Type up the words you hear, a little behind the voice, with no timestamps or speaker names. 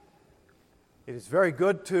It is very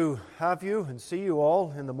good to have you and see you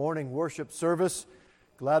all in the morning worship service.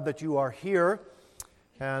 Glad that you are here,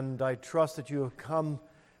 and I trust that you have come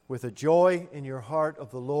with a joy in your heart of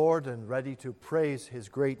the Lord and ready to praise His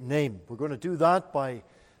great name. We're going to do that by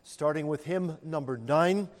starting with hymn number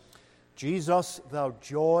 9, Jesus, Thou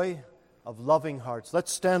Joy of Loving Hearts.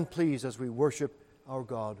 Let's stand, please, as we worship our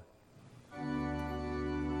God.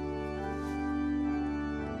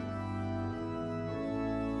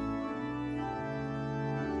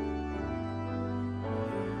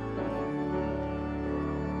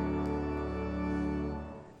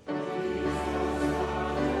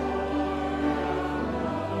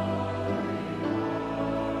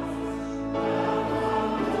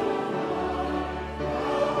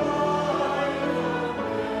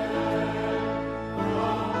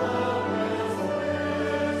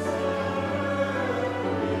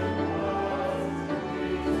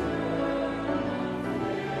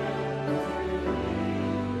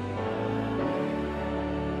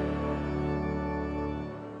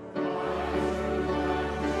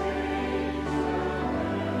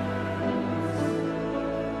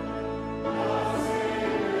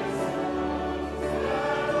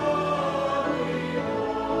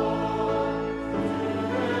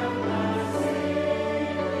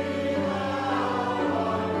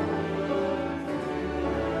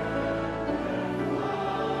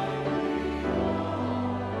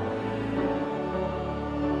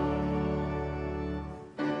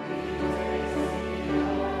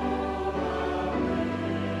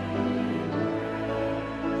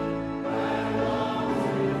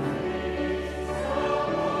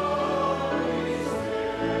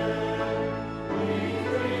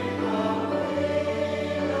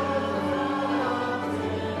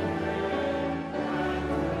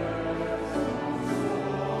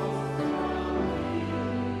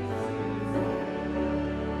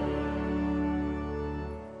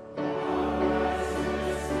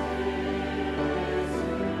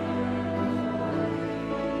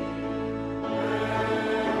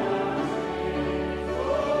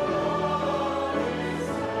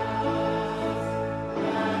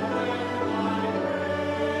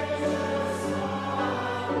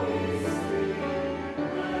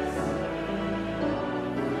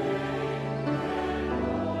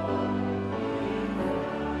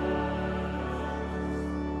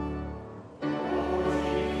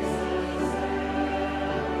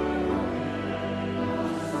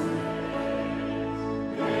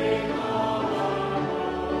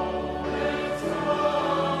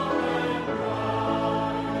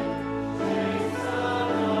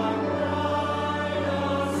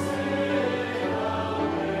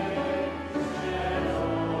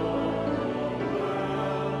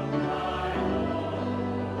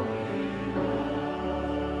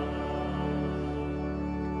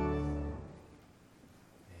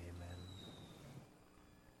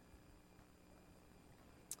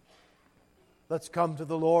 Let's come to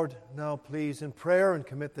the Lord now, please, in prayer and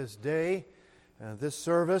commit this day, this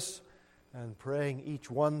service, and praying each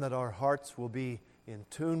one that our hearts will be in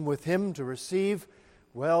tune with Him to receive,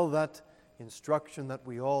 well, that instruction that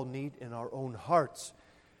we all need in our own hearts.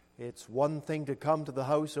 It's one thing to come to the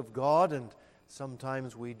house of God, and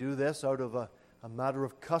sometimes we do this out of a matter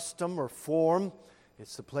of custom or form.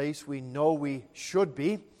 It's the place we know we should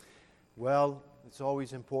be. Well, it's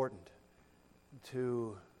always important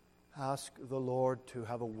to ask the Lord to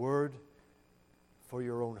have a word for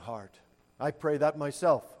your own heart. I pray that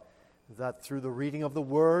myself, that through the reading of the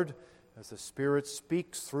Word, as the Spirit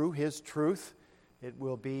speaks through His truth, it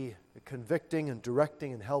will be convicting and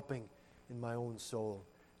directing and helping in my own soul.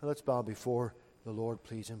 Now let's bow before the Lord,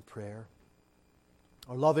 please, in prayer.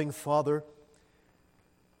 Our loving Father,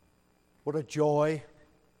 what a joy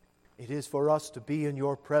it is for us to be in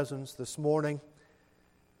Your presence this morning.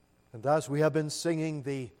 And as we have been singing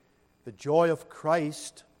the joy of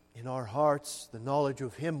Christ in our hearts, the knowledge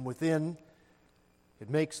of Him within, it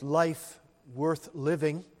makes life worth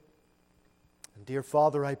living. And dear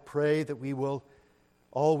Father, I pray that we will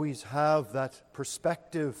always have that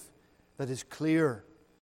perspective that is clear,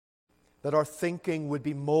 that our thinking would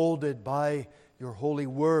be molded by Your holy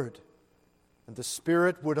word, and the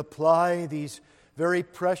Spirit would apply these very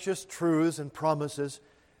precious truths and promises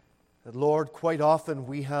that, Lord, quite often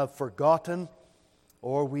we have forgotten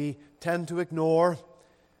or we tend to ignore.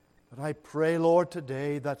 But I pray, Lord,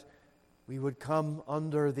 today that we would come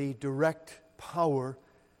under the direct power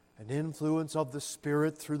and influence of the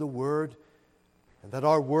Spirit through the Word, and that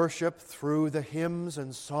our worship through the hymns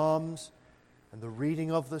and psalms and the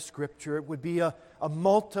reading of the Scripture, it would be a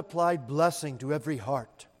multiplied blessing to every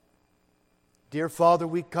heart. Dear Father,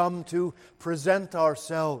 we come to present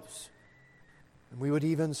ourselves And we would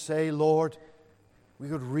even say, Lord, we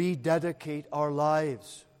could rededicate our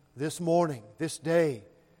lives this morning, this day,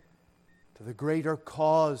 to the greater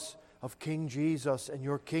cause of King Jesus and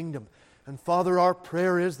your kingdom. And Father, our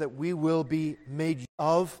prayer is that we will be made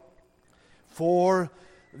of for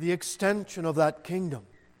the extension of that kingdom.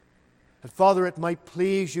 And Father, it might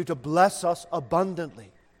please you to bless us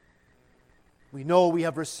abundantly. We know we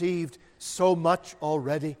have received so much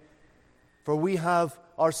already, for we have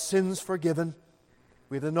our sins forgiven.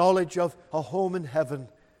 We have the knowledge of a home in heaven.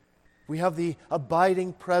 We have the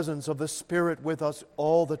abiding presence of the Spirit with us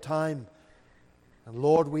all the time. And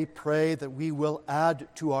Lord, we pray that we will add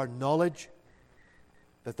to our knowledge,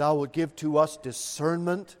 that Thou will give to us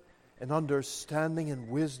discernment and understanding and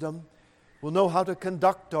wisdom. We'll know how to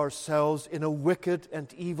conduct ourselves in a wicked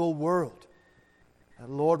and evil world.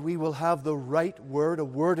 And Lord, we will have the right word, a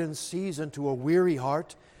word in season to a weary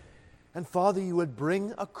heart. And Father, you would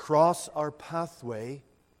bring across our pathway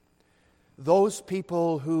those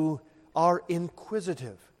people who are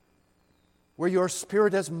inquisitive, where your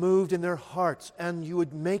Spirit has moved in their hearts, and you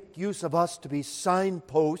would make use of us to be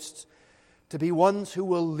signposts, to be ones who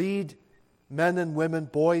will lead men and women,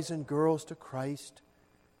 boys and girls to Christ.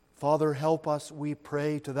 Father, help us, we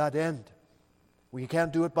pray, to that end. We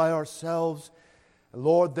can't do it by ourselves.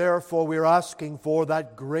 Lord, therefore, we're asking for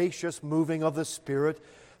that gracious moving of the Spirit,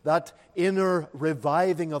 that inner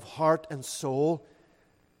reviving of heart and soul,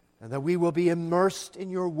 and that we will be immersed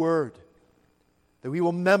in your word, that we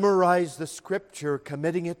will memorize the Scripture,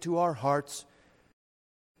 committing it to our hearts.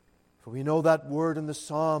 For we know that word in the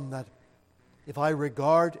Psalm, that if I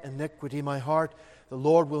regard iniquity in my heart, the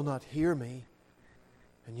Lord will not hear me.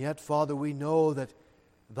 And yet, Father, we know that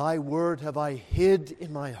thy word have I hid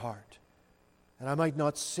in my heart, that I might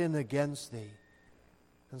not sin against thee.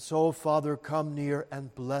 And so, Father, come near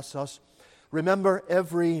and bless us. Remember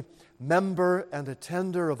every member and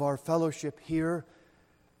attender of our fellowship here.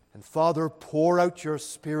 And Father, pour out your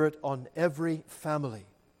Spirit on every family.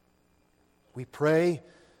 We pray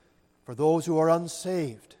for those who are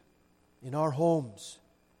unsaved in our homes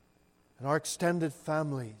and our extended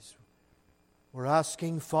families. We're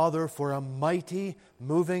asking, Father, for a mighty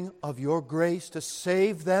moving of your grace to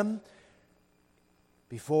save them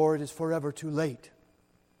before it is forever too late.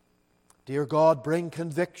 Dear God, bring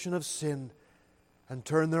conviction of sin and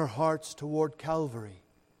turn their hearts toward Calvary.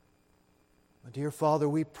 My dear Father,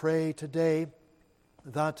 we pray today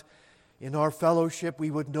that in our fellowship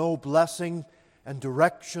we would know blessing and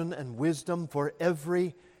direction and wisdom for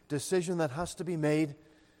every decision that has to be made,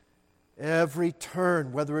 every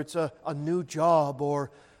turn, whether it's a new job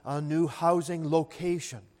or a new housing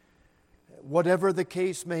location, whatever the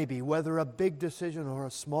case may be, whether a big decision or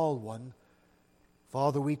a small one.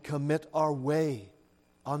 Father, we commit our way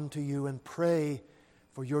unto you and pray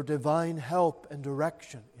for your divine help and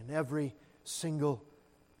direction in every single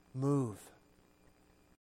move.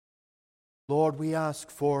 Lord, we ask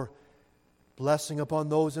for blessing upon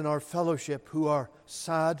those in our fellowship who are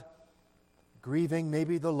sad, grieving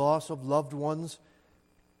maybe the loss of loved ones,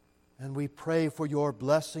 and we pray for your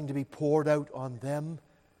blessing to be poured out on them.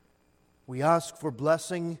 We ask for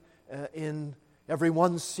blessing in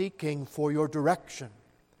everyone seeking for your direction.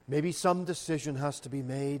 Maybe some decision has to be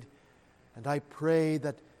made, and I pray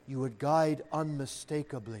that you would guide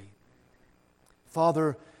unmistakably.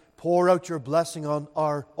 Father, pour out your blessing on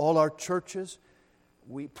all our churches.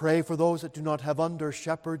 We pray for those that do not have under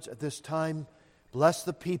shepherds at this time. Bless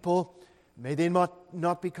the people. May they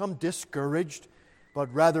not become discouraged,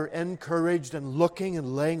 but rather encouraged and looking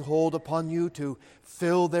and laying hold upon you to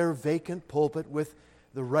fill their vacant pulpit with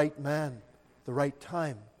the right man, the right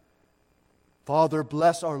time. Father,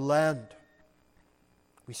 bless our land.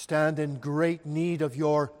 We stand in great need of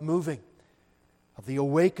your moving, of the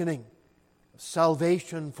awakening, of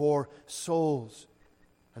salvation for souls.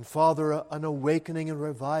 And Father, an awakening and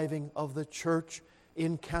reviving of the church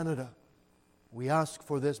in Canada. We ask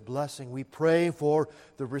for this blessing. We pray for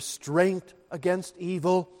the restraint against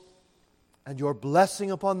evil and your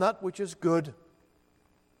blessing upon that which is good.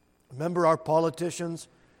 Remember our politicians.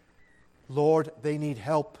 Lord, they need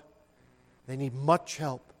help. They need much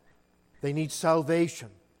help. They need salvation.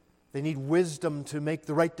 They need wisdom to make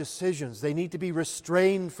the right decisions. They need to be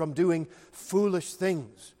restrained from doing foolish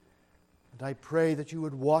things. And I pray that you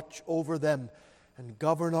would watch over them and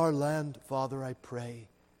govern our land, Father, I pray.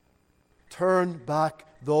 Turn back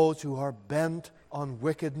those who are bent on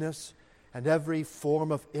wickedness and every form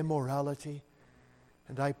of immorality.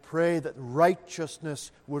 And I pray that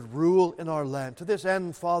righteousness would rule in our land. To this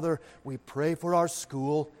end, Father, we pray for our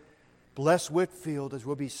school. Bless Whitfield as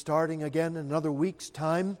we'll be starting again in another week's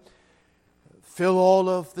time. Fill all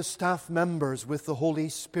of the staff members with the Holy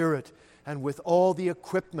Spirit and with all the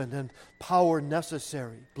equipment and power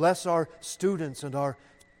necessary. Bless our students and our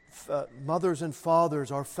mothers and fathers,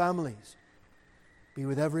 our families. Be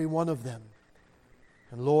with every one of them.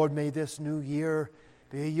 And Lord, may this new year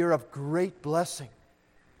be a year of great blessing,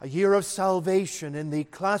 a year of salvation in the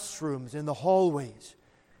classrooms, in the hallways,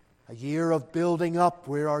 a year of building up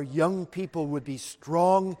where our young people would be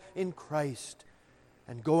strong in Christ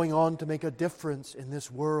and going on to make a difference in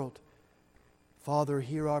this world. Father,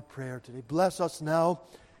 hear our prayer today. Bless us now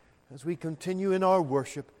as we continue in our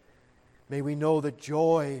worship. May we know the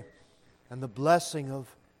joy and the blessing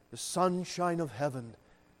of the sunshine of heaven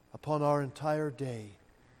upon our entire day.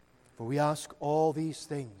 For we ask all these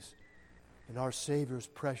things in our Savior's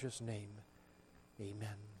precious name.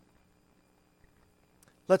 Amen.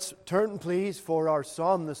 Let's turn, please, for our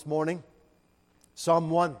psalm this morning. Psalm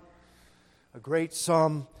 1, a great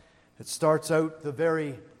psalm that starts out the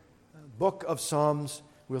very book of Psalms.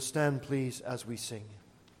 We'll stand, please, as we sing.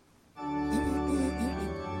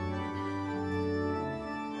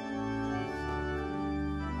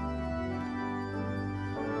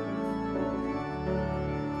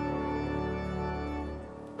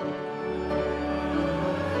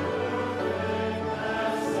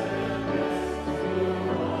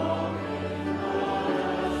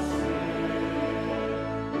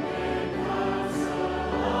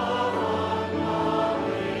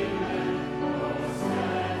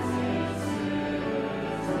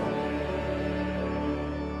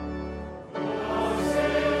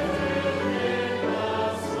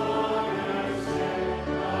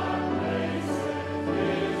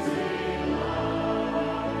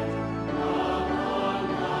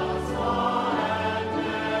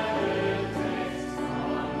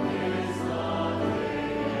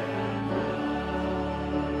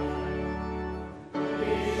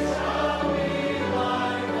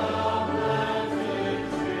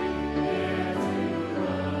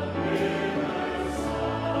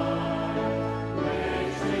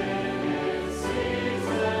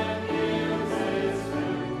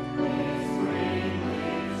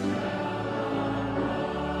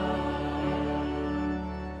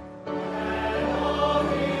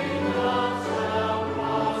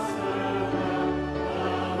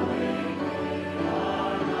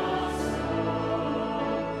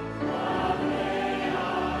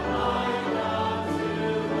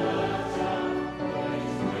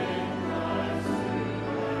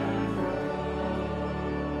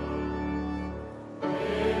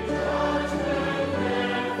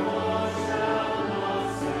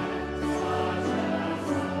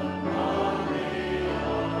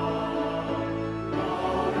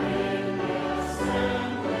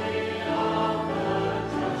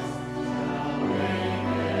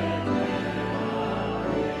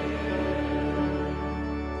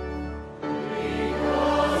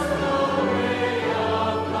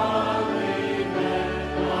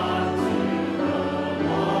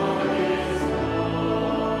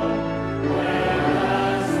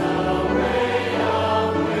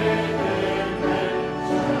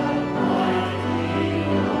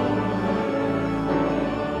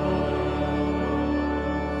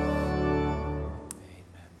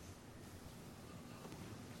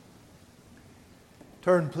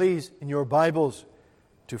 Turn, please, in your Bibles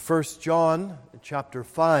to 1 John chapter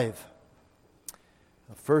 5.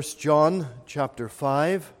 1 John chapter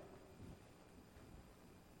 5.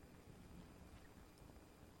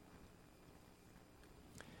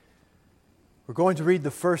 We're going to read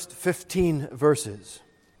the first 15 verses.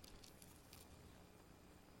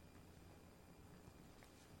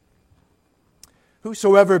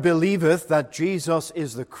 Whosoever believeth that Jesus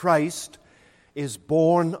is the Christ is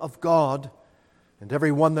born of God, and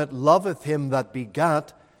every one that loveth him that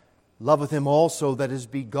begat, loveth him also that is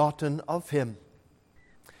begotten of him.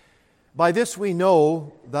 By this we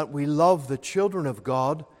know that we love the children of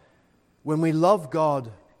God, when we love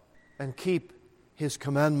God and keep his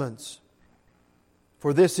commandments.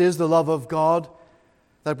 For this is the love of God,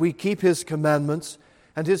 that we keep his commandments,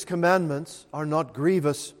 and his commandments are not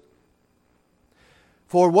grievous.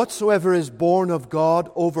 For whatsoever is born of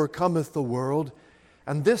God overcometh the world,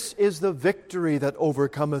 and this is the victory that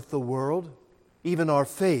overcometh the world, even our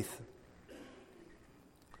faith.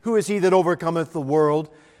 Who is he that overcometh the world,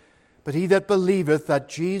 but he that believeth that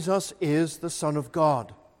Jesus is the Son of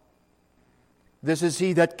God? This is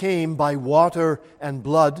he that came by water and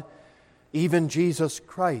blood, even Jesus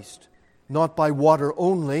Christ, not by water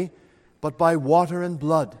only, but by water and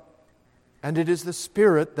blood. And it is the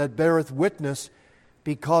Spirit that beareth witness,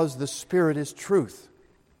 because the Spirit is truth.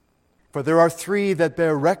 For there are three that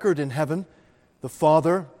bear record in heaven, the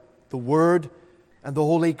Father, the Word, and the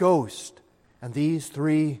Holy Ghost, and these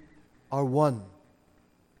three are one.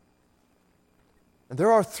 And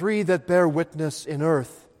there are three that bear witness in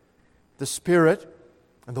earth: the Spirit,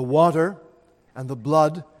 and the water, and the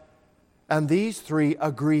blood, and these three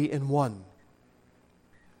agree in one.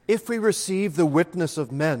 If we receive the witness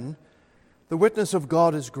of men, the witness of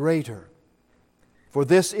God is greater. For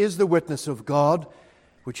this is the witness of God,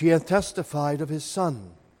 which He hath testified of His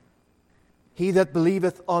Son. He that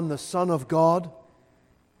believeth on the Son of God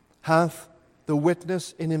hath the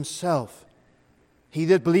witness in himself. He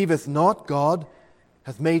that believeth not God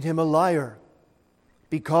hath made him a liar,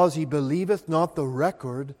 because he believeth not the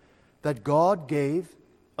record that God gave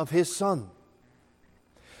of His Son.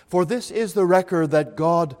 For this is the record that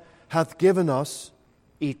God hath given us,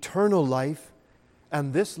 eternal life,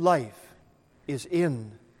 and this life is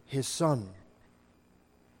in His Son.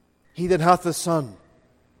 He that hath the Son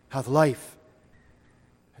hath life,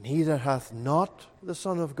 and he that hath not the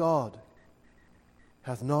Son of God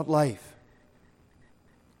hath not life.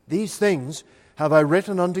 These things have I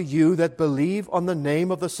written unto you that believe on the name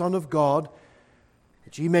of the Son of God,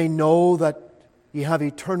 that ye may know that ye have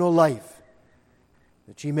eternal life,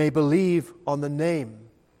 that ye may believe on the name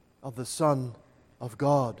of the Son of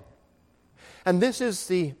God. And this is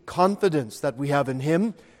the confidence that we have in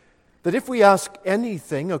Him, that if we ask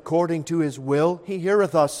anything according to His will, He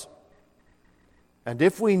heareth us. And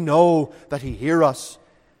if we know that He hear us,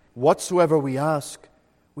 whatsoever we ask,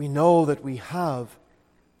 we know that we have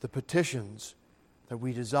the petitions that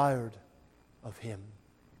we desired of Him.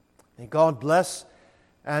 May God bless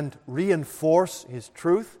and reinforce His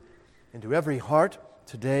truth into every heart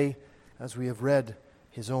today as we have read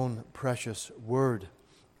His own precious Word.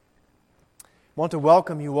 I want to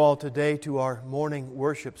welcome you all today to our morning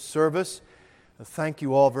worship service. Thank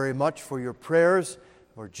you all very much for your prayers.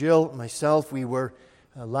 For Jill, myself, we were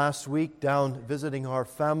last week down visiting our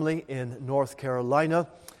family in North Carolina,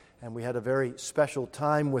 and we had a very special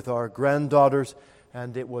time with our granddaughters,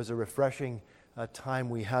 and it was a refreshing time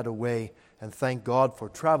we had away, and thank God for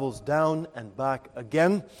travels down and back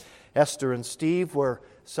again. Esther and Steve were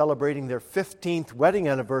celebrating their 15th wedding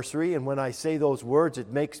anniversary, and when I say those words, it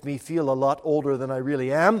makes me feel a lot older than I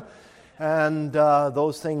really am, and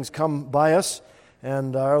those things come by us.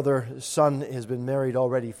 And our other son has been married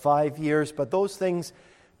already 5 years. But those things,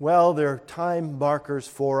 well, they're time markers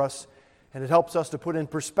for us. And it helps us to put in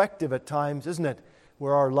perspective at times, isn't it,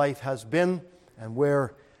 where our life has been and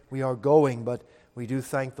where we are going. But we do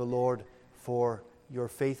thank the Lord for your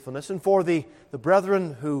faithfulness. And for the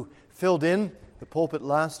brethren who filled in the pulpit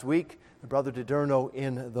last week, Brother DiDerno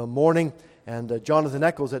in the morning, and Jonathan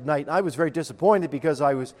Eccles at night. I was very disappointed because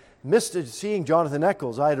I missed seeing Jonathan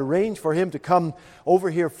Eccles. I had arranged for him to come over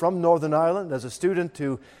here from Northern Ireland as a student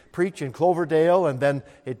to preach in Cloverdale, and then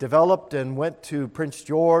it developed and went to Prince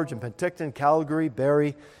George and Penticton, Calgary,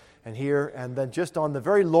 Barrie, and here. And then just on the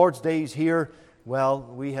very Lord's days here, well,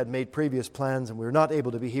 we had made previous plans and we were not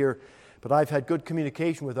able to be here. But I've had good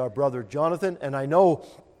communication with our brother Jonathan, and I know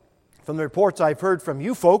from the reports I've heard from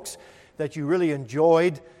you folks that you really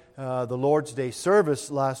enjoyed the Lord's Day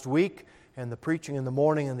service last week and the preaching in the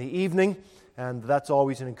morning and the evening, and that's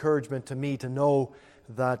always an encouragement to me to know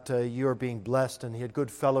that you're being blessed, and he had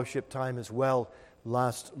good fellowship time as well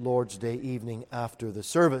last Lord's Day evening after the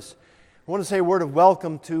service. I want to say a word of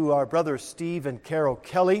welcome to our brothers Steve and Carol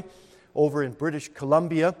Kelly over in British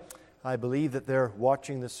Columbia. I believe that they're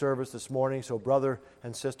watching the service this morning, so brother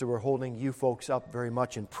and sister, we're holding you folks up very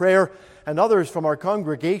much in prayer. And others from our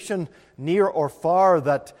congregation, near or far,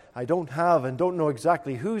 that I don't have and don't know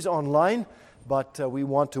exactly who's online, but we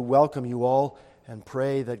want to welcome you all and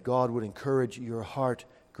pray that God would encourage your heart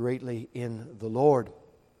greatly in the Lord.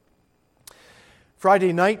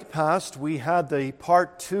 Friday night past, we had the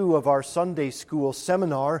part 2 of our Sunday school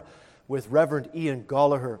seminar with Reverend Ian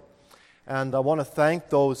Gallagher. And I want to thank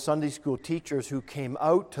those Sunday school teachers who came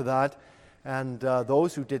out to that. And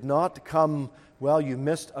those who did not come, well, you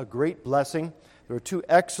missed a great blessing. There were 2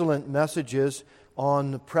 excellent messages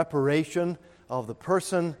on preparation of the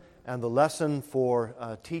person and the lesson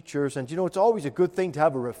for teachers. And you know, it's always a good thing to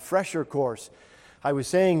have a refresher course. I was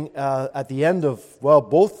saying at the end of, well,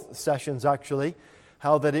 both sessions actually,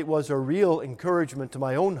 how that it was a real encouragement to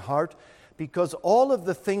my own heart, because all of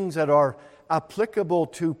the things that are applicable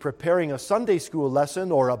to preparing a Sunday school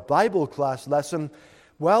lesson or a Bible class lesson,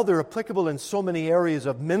 well, they're applicable in so many areas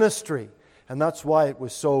of ministry, and that's why it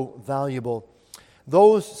was so valuable.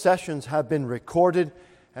 Those sessions have been recorded,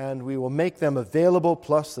 and we will make them available,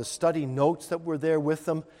 plus the study notes that were there with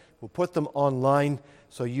them. We'll put them online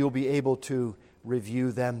so you'll be able to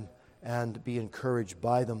review them and be encouraged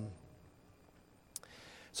by them.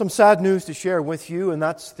 Some sad news to share with you, and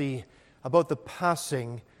that's about the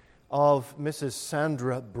passing of Mrs.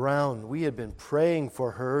 Sandra Brown. We had been praying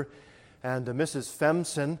for her, and Mrs.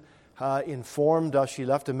 Femson informed us. She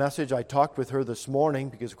left a message. I talked with her this morning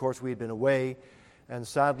because, of course, we had been away, and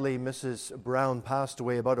sadly, Mrs. Brown passed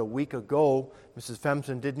away about a week ago. Mrs.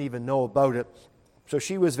 Femson didn't even know about it, so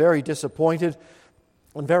she was very disappointed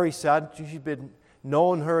and very sad. She'd been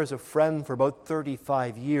known her as a friend for about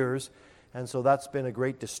 35 years, and so that's been a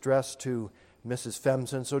great distress to Mrs.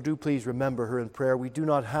 Femson. So do please remember her in prayer. We do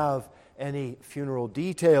not have any funeral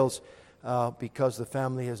details because the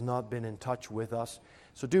family has not been in touch with us.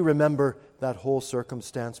 So do remember that whole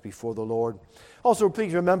circumstance before the Lord. Also,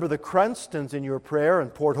 please remember the Cranstons in your prayer in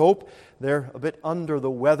Port Hope. They're a bit under the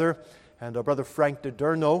weather, and our brother Frank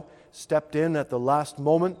DeDurno stepped in at the last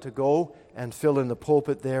moment to go and fill in the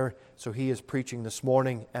pulpit there. So he is preaching this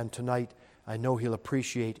morning and tonight. I know he'll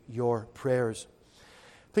appreciate your prayers.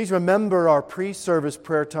 Please remember our pre-service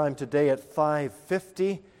prayer time today at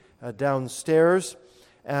 5:50 downstairs,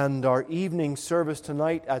 and our evening service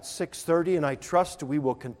tonight at 6:30. And I trust we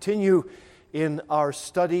will continue in our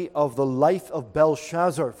study of the life of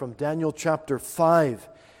Belshazzar from Daniel chapter 5.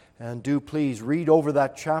 And do please read over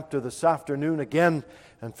that chapter this afternoon again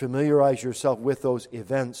and familiarize yourself with those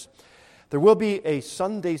events. There will be a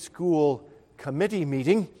Sunday school committee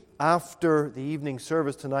meeting after the evening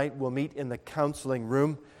service tonight. We'll meet in the counseling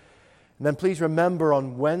room. And then please remember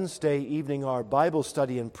on Wednesday evening our Bible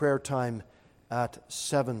study and prayer time at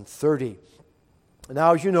 7:30.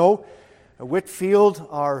 Now, as you know, Whitfield,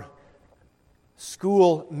 our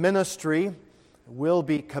school ministry, will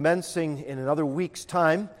be commencing in another week's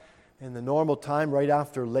time, in the normal time right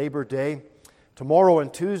after Labor Day. Tomorrow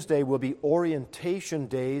and Tuesday will be orientation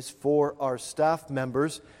days for our staff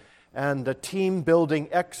members, and team building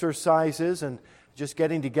exercises and just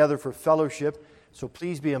getting together for fellowship. So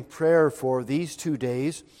please be in prayer for these 2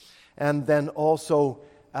 days. And then also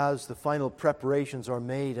as the final preparations are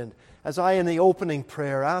made, and as I in the opening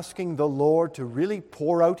prayer asking the Lord to really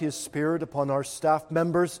pour out His Spirit upon our staff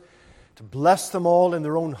members, to bless them all in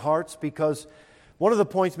their own hearts, because one of the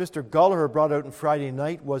points Mr. Gallagher brought out on Friday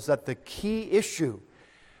night was that the key issue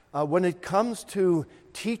when it comes to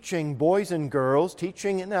teaching boys and girls,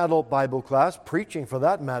 teaching an adult Bible class, preaching for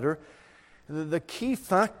that matter, the key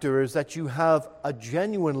factor is that you have a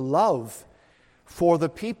genuine love for the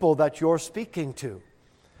people that you're speaking to.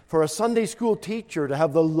 For a Sunday school teacher to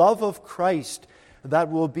have the love of Christ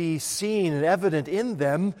that will be seen and evident in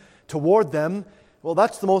them, toward them, well,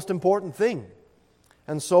 that's the most important thing.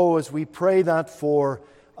 And so as we pray that for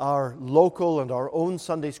our local and our own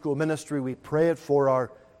Sunday school ministry, we pray it for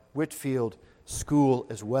our Whitfield school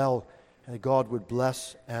as well. And God would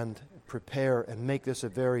bless and prepare and make this a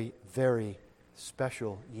very, very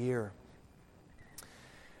special year.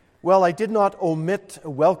 Well, I did not omit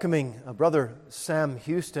welcoming Brother Sam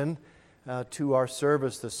Houston to our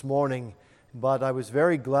service this morning, but I was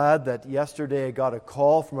very glad that yesterday I got a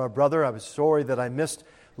call from our brother. I was sorry that I missed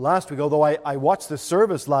last week, although I watched the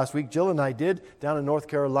service last week. Jill and I did down in North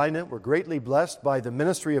Carolina. We're greatly blessed by the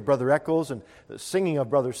ministry of Brother Eccles and the singing of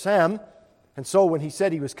Brother Sam. And so when he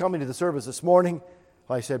said he was coming to the service this morning,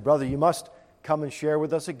 I said, "Brother, you must come and share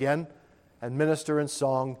with us again and minister in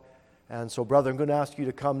song." And so, brother, I'm going to ask you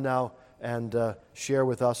to come now and share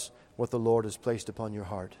with us what the Lord has placed upon your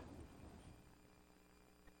heart.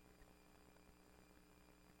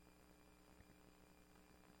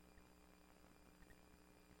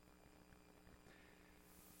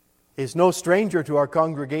 He's no stranger to our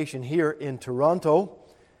congregation here in Toronto,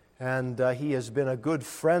 and he has been a good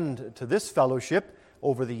friend to this fellowship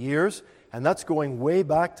over the years, and that's going way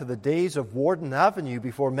back to the days of Warden Avenue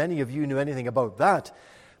before many of you knew anything about that.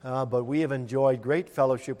 But we have enjoyed great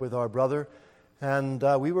fellowship with our brother, and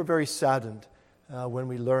we were very saddened when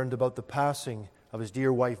we learned about the passing of his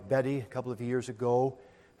dear wife Betty a couple of years ago,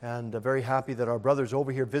 and very happy that our brother's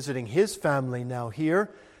over here visiting his family now here,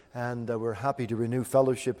 and we're happy to renew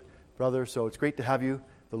fellowship, brother. So it's great to have you.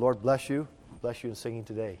 The Lord bless you in singing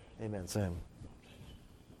today. Amen. Sam.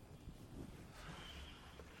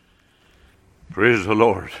 Praise the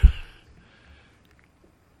Lord.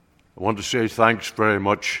 I want to say thanks very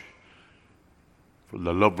much for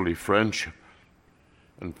the lovely friendship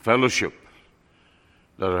and fellowship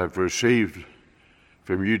that I've received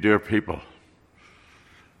from you, dear people.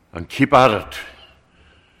 And keep at it,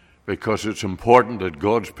 because it's important that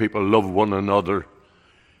God's people love one another,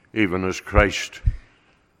 even as Christ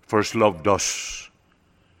first loved us.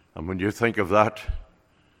 And when you think of that,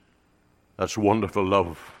 that's wonderful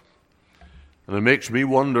love. And it makes me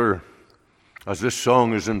wonder, as this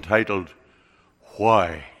song is entitled,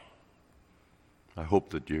 Why? I hope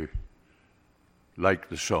that you like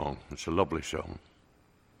the song. It's a lovely song.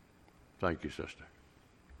 Thank you, sister.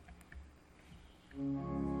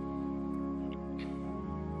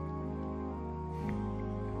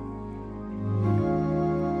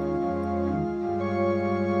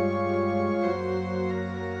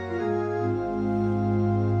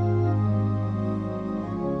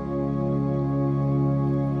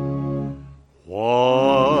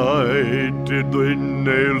 Why did they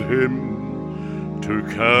nail him to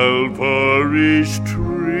Calvary's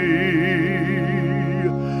tree?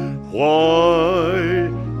 Why,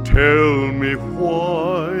 tell me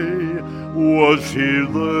why, was he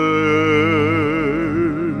there?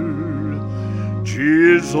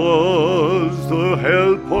 Jesus, the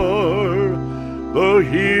helper, the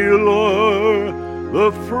healer,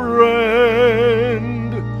 the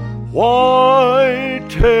friend, why,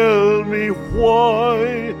 tell me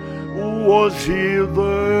why, was he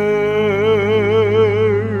there?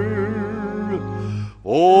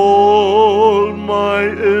 All my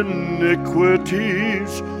iniquities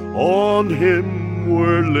on him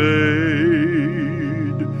were laid.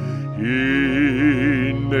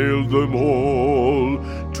 He nailed them all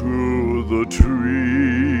to the tree.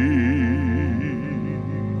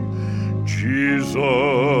 Jesus,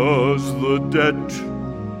 the debt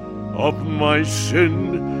of my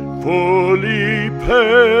sin fully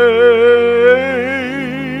paid.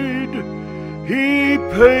 He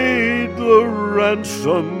paid the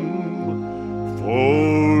ransom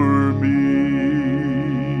for me.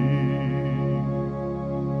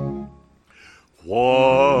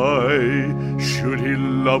 Why should he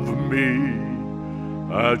love me,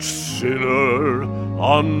 a sinner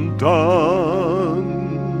undone?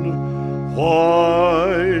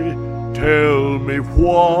 Why, tell me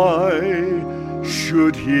why,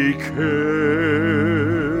 should he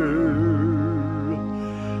care?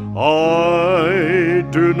 I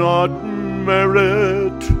do not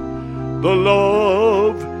merit the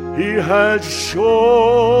love he has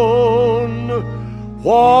shown.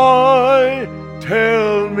 Why,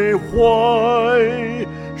 tell me why,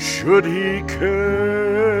 should he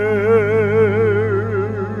care?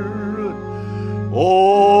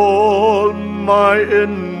 All my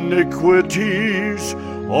iniquities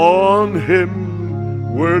on him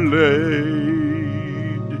were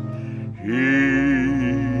laid. He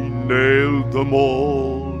nailed them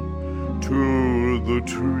all to the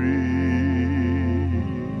tree.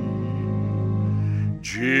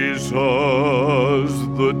 Jesus,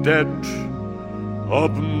 the debt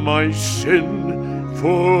of my sin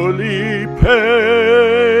fully paid.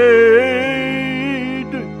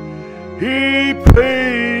 He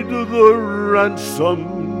paid the ransom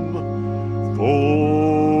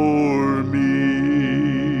for me.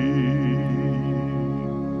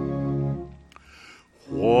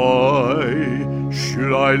 Why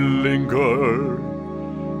should I linger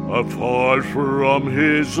apart from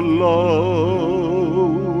his love?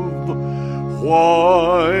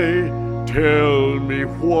 Why, tell me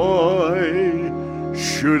why,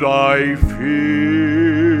 should I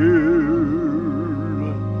fear?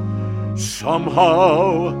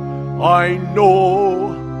 Somehow I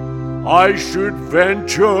know I should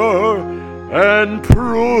venture and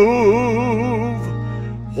prove.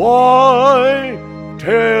 Why,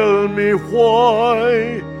 tell me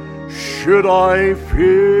why, should I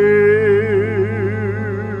fear?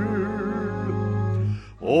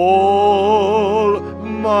 All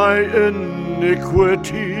my iniquities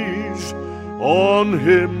on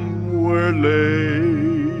him were laid.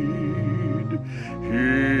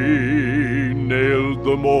 He nailed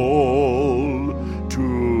them all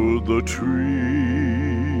to the tree.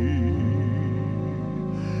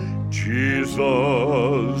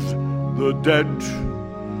 Jesus, the debt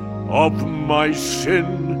of my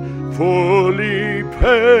sin fully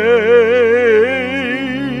paid.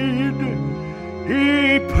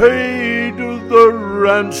 He paid the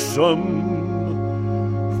ransom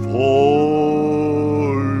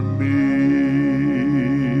for me.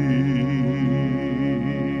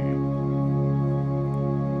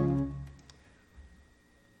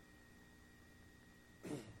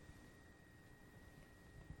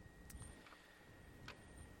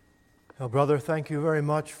 Well, brother, thank you very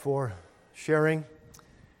much for sharing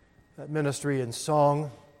that ministry in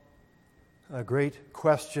song. A great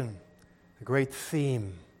question, a great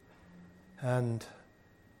theme. And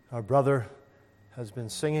our brother has been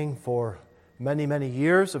singing for many, many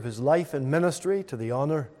years of his life and ministry to the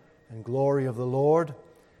honor and glory of the Lord.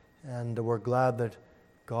 And we're glad that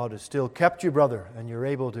God has still kept you, brother, and you're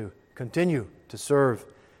able to continue to serve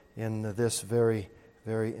in this very,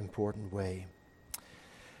 very important way.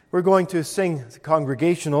 We're going to sing the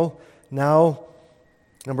congregational now,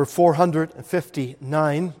 Number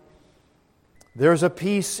 459. There's a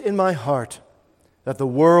peace in my heart that the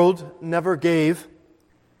world never gave,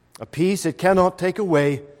 a peace it cannot take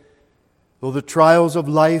away. Though the trials of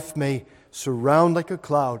life may surround like a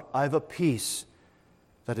cloud, I've a peace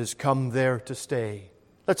that has come there to stay.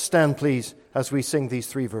 Let's stand, please, as we sing these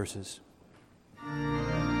three verses.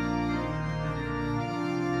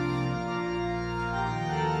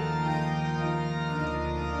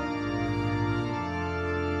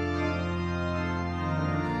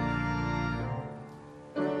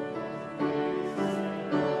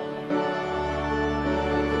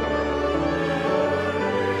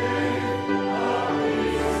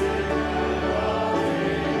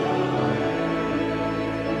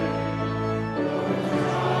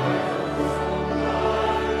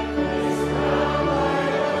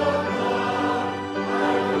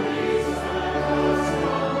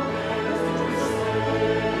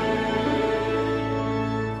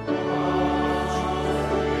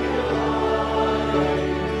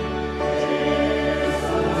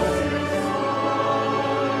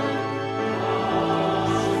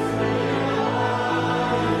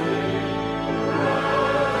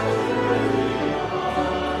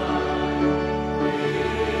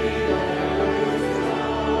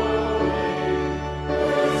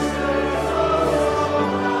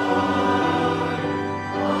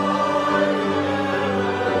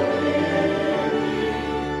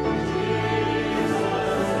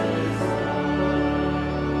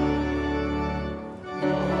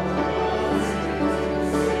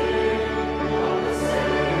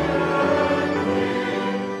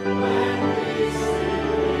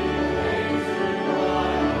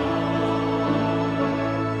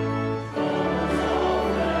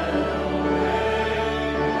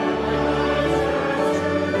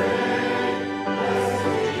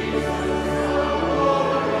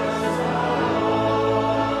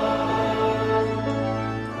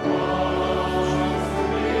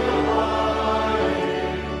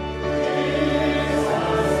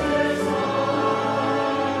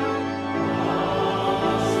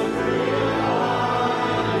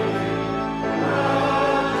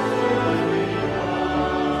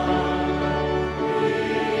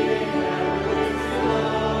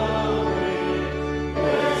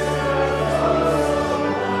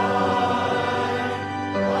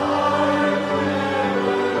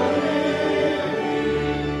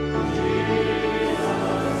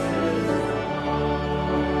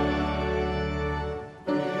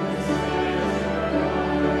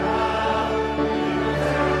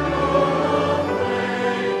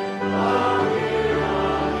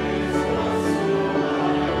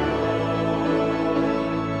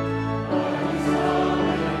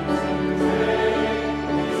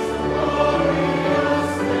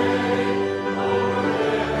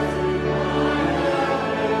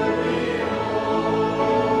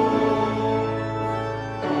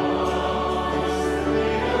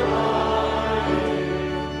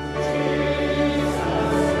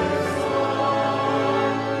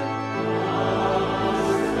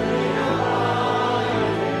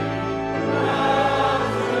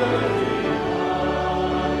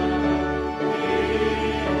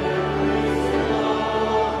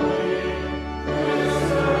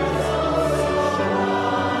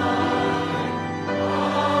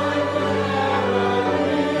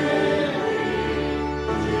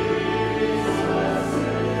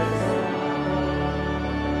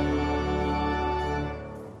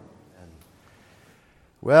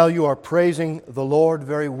 Well, you are praising the Lord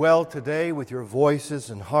very well today with your voices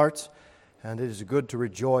and hearts, and it is good to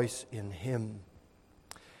rejoice in Him.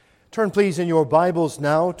 Turn, please, in your Bibles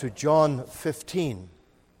now to John 15.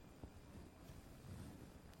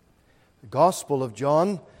 The Gospel of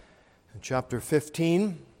John, chapter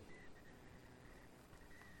 15.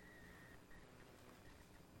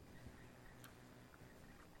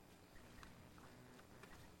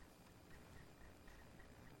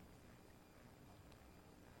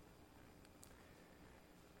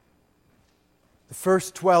 The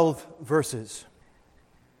first 12 verses.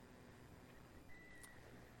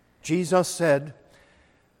 Jesus said,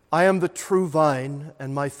 I am the true vine,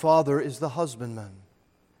 and my Father is the husbandman.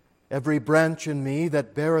 Every branch in me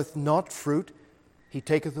that beareth not fruit, He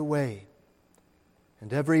taketh away.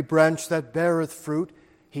 And every branch that beareth fruit,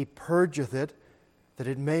 He purgeth it, that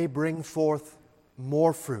it may bring forth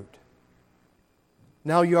more fruit.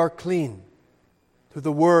 Now you are clean through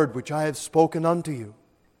the word which I have spoken unto you.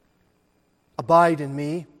 Abide in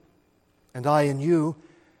me, and I in you,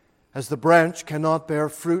 as the branch cannot bear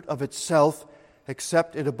fruit of itself,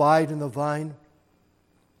 except it abide in the vine.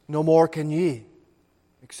 No more can ye,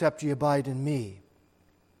 except ye abide in me.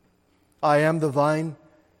 I am the vine,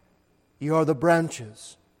 Ye are the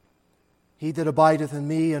branches. He that abideth in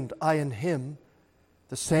me, and I in him,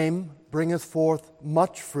 the same bringeth forth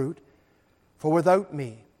much fruit, for without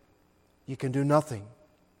me ye can do nothing.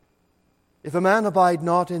 If a man abide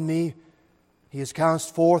not in me, he is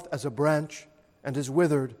cast forth as a branch, and is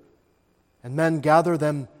withered, and men gather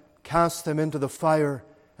them, cast them into the fire,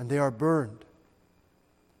 and they are burned.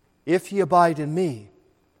 If ye abide in me,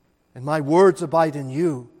 and my words abide in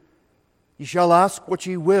you, ye shall ask what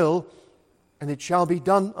ye will, and it shall be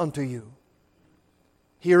done unto you.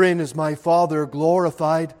 Herein is my Father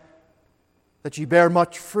glorified, that ye bear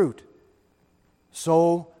much fruit.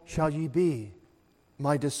 So shall ye be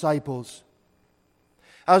my disciples.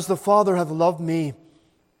 As the Father hath loved me,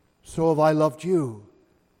 so have I loved you.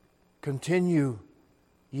 Continue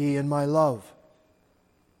ye in my love.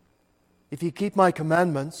 If ye keep my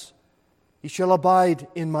commandments, ye shall abide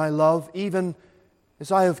in my love, even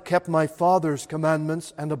as I have kept my Father's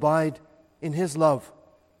commandments and abide in his love.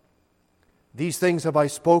 These things have I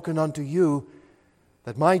spoken unto you,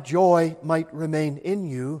 that my joy might remain in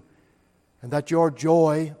you, and that your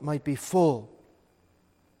joy might be full.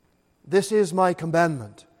 This is my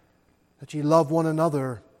commandment, that ye love one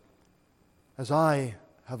another as I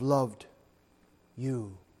have loved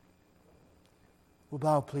you. We'll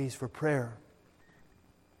bow, please, for prayer.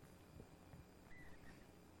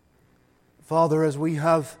 Father, as we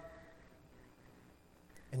have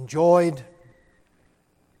enjoyed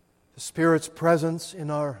the Spirit's presence in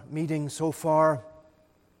our meeting so far,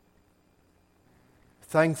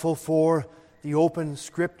 thankful for the open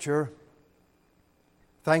Scripture,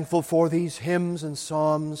 thankful for these hymns and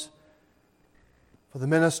psalms, for the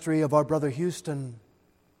ministry of our brother Houston,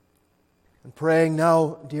 and praying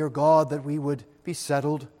now, dear God, that we would be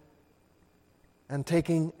settled and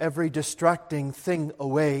taking every distracting thing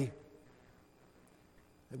away,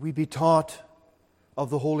 that we be taught of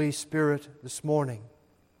the Holy Spirit this morning.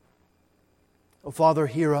 Oh, Father,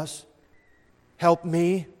 hear us. Help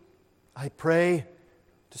me, I pray,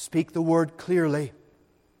 to speak the word clearly.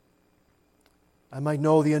 I might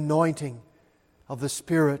know the anointing of the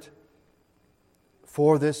Spirit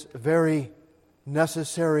for this very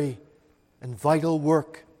necessary and vital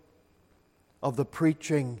work of the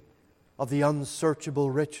preaching of the unsearchable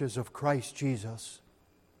riches of Christ Jesus.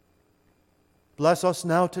 Bless us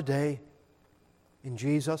now today. In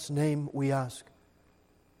Jesus' name we ask.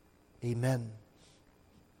 Amen.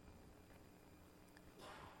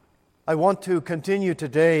 I want to continue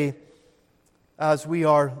today as we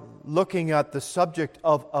are looking at the subject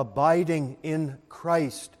of abiding in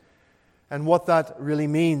Christ and what that really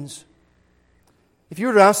means. If you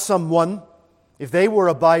were to ask someone if they were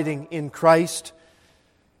abiding in Christ,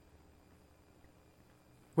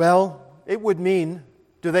 well, it would mean,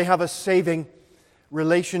 do they have a saving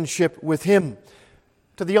relationship with Him?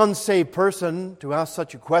 To the unsaved person, to ask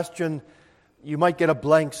such a question, you might get a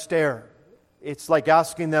blank stare. It's like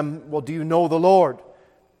asking them, well, do you know the Lord?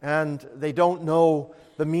 And they don't know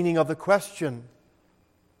the meaning of the question.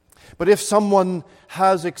 But if someone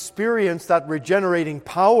has experienced that regenerating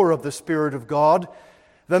power of the Spirit of God,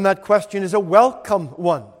 then that question is a welcome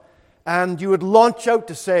one. And you would launch out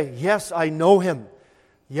to say, yes, I know Him.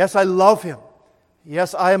 Yes, I love Him.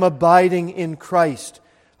 Yes, I am abiding in Christ.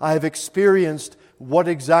 I have experienced what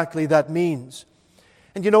exactly that means.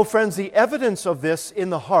 And you know, friends, the evidence of this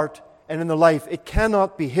in the heart and in the life, it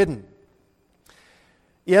cannot be hidden.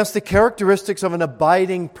 Yes, the characteristics of an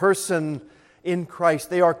abiding person in Christ,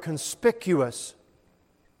 they are conspicuous.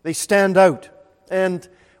 They stand out. And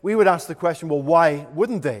we would ask the question, well, why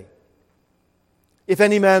wouldn't they? If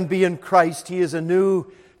any man be in Christ, he is a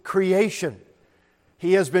new creation.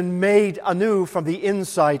 He has been made anew from the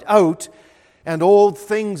inside out, and old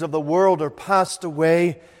things of the world are passed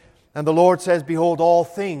away, and the Lord says, behold, all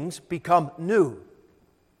things become new.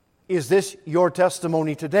 Is this your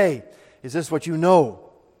testimony today? Is this what you know?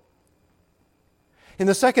 In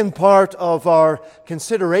the second part of our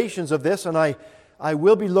considerations of this, and I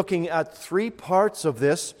will be looking at 3 parts of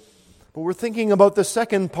this, but we're thinking about the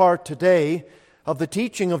second part today of the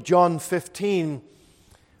teaching of John 15.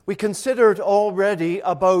 We considered already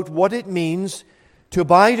about what it means to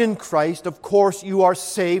abide in Christ. Of course, you are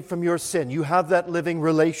saved from your sin. You have that living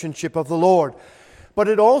relationship of the Lord. But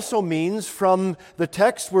it also means, from the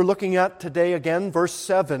text we're looking at today again, verse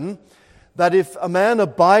 7, that if a man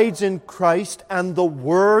abides in Christ and the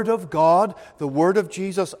Word of God, the Word of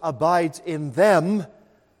Jesus abides in them,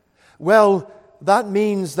 well, that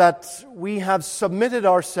means that we have submitted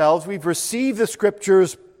ourselves, we've received the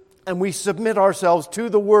Scriptures, and we submit ourselves to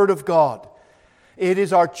the Word of God. It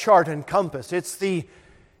is our chart and compass. It's the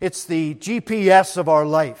GPS of our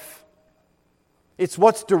life. It's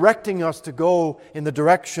what's directing us to go in the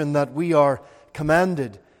direction that we are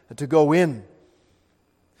commanded to go in.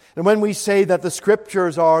 And when we say that the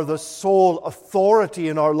Scriptures are the sole authority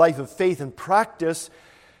in our life of faith and practice,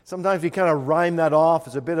 sometimes we kind of rhyme that off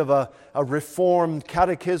as a bit of a Reformed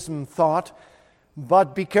catechism thought.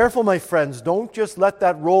 But be careful, my friends. Don't just let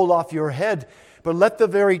that roll off your head, but let the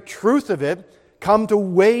very truth of it come to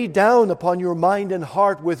weigh down upon your mind and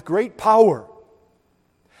heart with great power.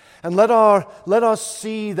 And let us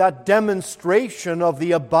see that demonstration of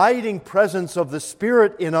the abiding presence of the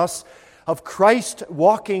Spirit in us, of Christ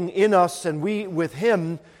walking in us and we with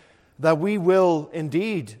Him, that we will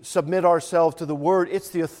indeed submit ourselves to the Word. It's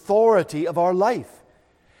the authority of our life.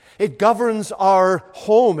 It governs our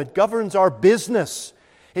home. It governs our business.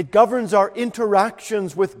 It governs our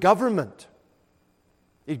interactions with government.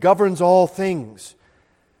 It governs all things.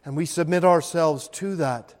 And we submit ourselves to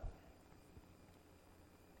that.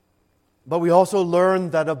 But we also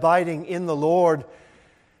learn that abiding in the Lord,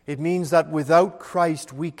 it means that without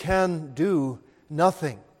Christ we can do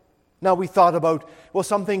nothing. Now we thought about,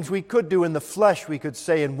 some things we could do in the flesh, we could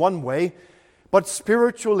say in one way, but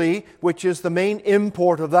spiritually, which is the main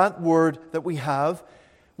import of that word that we have,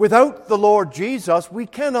 without the Lord Jesus, we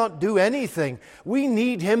cannot do anything. We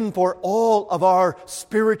need Him for all of our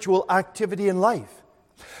spiritual activity in life.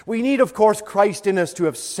 We need, of course, Christ in us to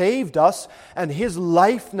have saved us, and His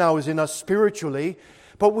life now is in us spiritually,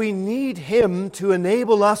 but we need Him to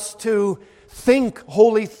enable us to think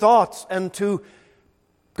holy thoughts and to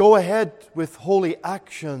go ahead with holy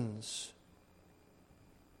actions.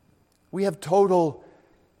 We have total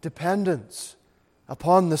dependence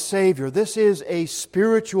upon the Savior. This is a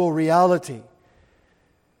spiritual reality.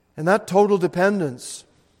 And that total dependence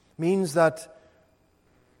means that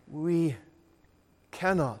we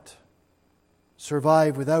cannot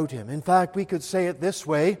survive without Him. In fact, we could say it this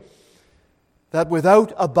way, that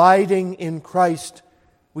without abiding in Christ,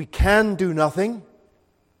 we can do nothing.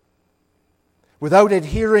 Without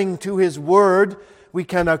adhering to His Word, we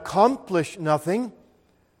can accomplish nothing.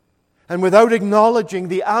 And without acknowledging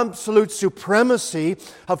the absolute supremacy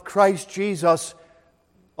of Christ Jesus,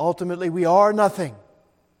 ultimately we are nothing.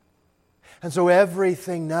 And so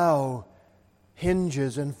everything now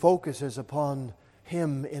hinges and focuses upon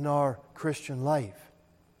Him in our Christian life.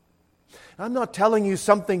 I'm not telling you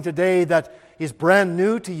something today that is brand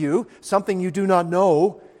new to you, something you do not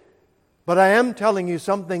know, but I am telling you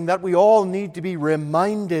something that we all need to be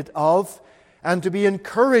reminded of and to be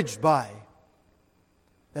encouraged by.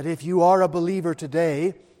 That if you are a believer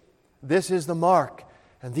today, this is the mark,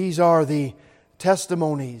 and these are the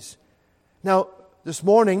testimonies. Now, this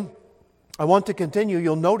morning, I want to continue.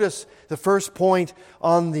 You'll notice the first point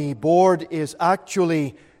on the board is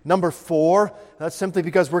actually number 4. That's simply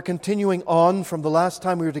because we're continuing on from the last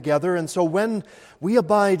time we were together. And so when we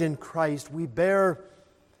abide in Christ, we bear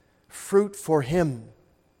fruit for Him.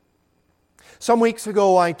 Some weeks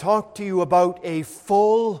ago, I talked to you about a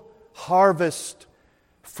full harvest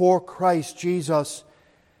for Christ Jesus.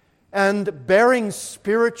 And bearing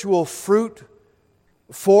spiritual fruit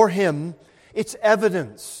for Him, it's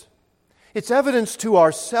evidence. It's evidence to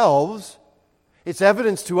ourselves, it's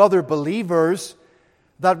evidence to other believers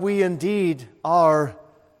that we indeed are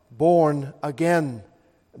born again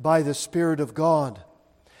by the Spirit of God.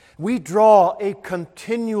 We draw a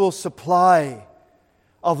continual supply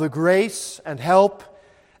of the grace and help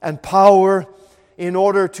and power in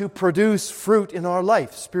order to produce fruit in our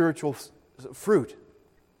life, spiritual fruit.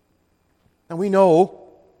 And we know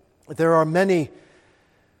that there are many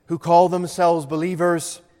who call themselves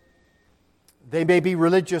believers. They may be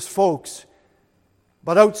religious folks,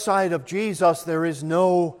 but outside of Jesus there is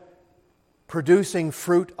no producing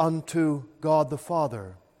fruit unto God the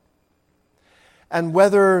Father. And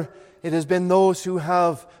whether it has been those who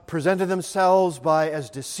have presented themselves as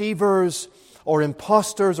deceivers or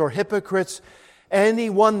impostors or hypocrites,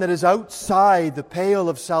 anyone that is outside the pale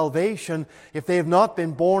of salvation, if they have not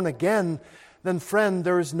been born again, then friend,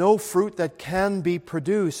 there is no fruit that can be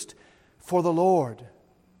produced for the Lord.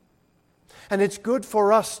 And it's good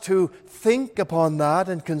for us to think upon that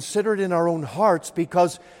and consider it in our own hearts,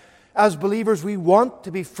 because as believers we want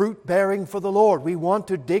to be fruit-bearing for the Lord. We want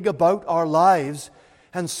to dig about our lives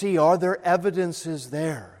and see, are there evidences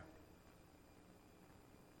there?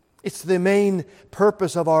 It's the main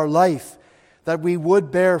purpose of our life that we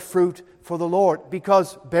would bear fruit for the Lord,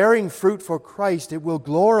 because bearing fruit for Christ, it will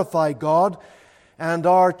glorify God, and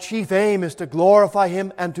our chief aim is to glorify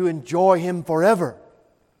Him and to enjoy Him forever.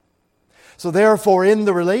 So therefore, in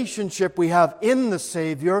the relationship we have in the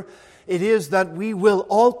Savior, it is that we will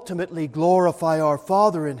ultimately glorify our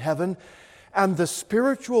Father in heaven, And the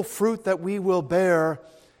spiritual fruit that we will bear,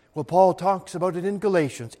 well, Paul talks about it in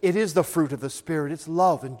Galatians. It is the fruit of the Spirit. It's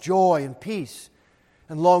love and joy and peace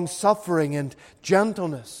and long-suffering and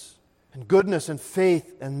gentleness and goodness and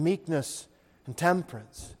faith and meekness and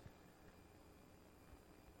temperance.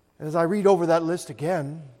 And as I read over that list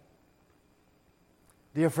again,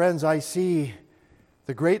 dear friends, I see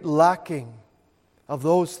the great lacking of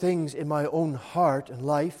those things in my own heart and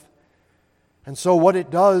life. And so what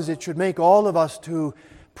it does, it should make all of us to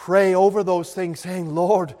pray over those things, saying,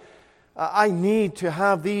 Lord, I need to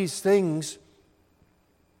have these things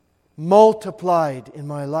multiplied in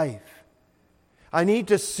my life. I need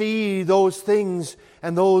to see those things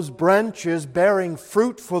and those branches bearing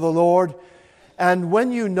fruit for the Lord. And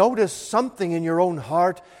when you notice something in your own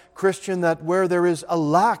heart, Christian, that where there is a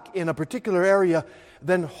lack in a particular area,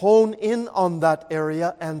 then hone in on that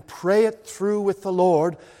area and pray it through with the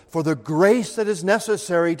Lord for the grace that is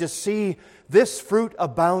necessary to see this fruit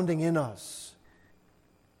abounding in us.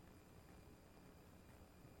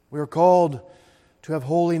 We are called to have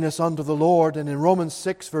holiness unto the Lord, and in Romans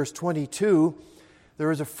 6, verse 22,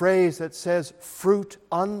 there is a phrase that says, fruit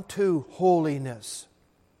unto holiness.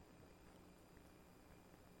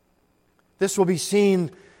 This will be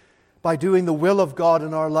seen by doing the will of God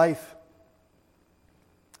in our life.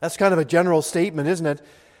 That's kind of a general statement, isn't it?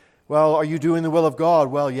 Well, are you doing the will of God?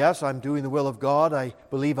 Well, yes, I'm doing the will of God. I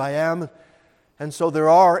believe I am. And so there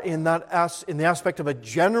are in the aspect of a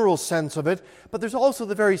general sense of it, but there's also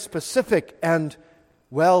the very specific and,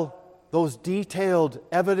 well, those detailed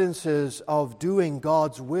evidences of doing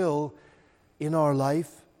God's will in our life.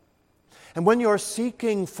 And when you're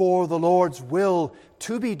seeking for the Lord's will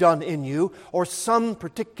to be done in you, or some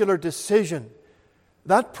particular decision,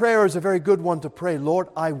 that prayer is a very good one to pray. Lord,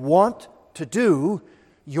 I want to do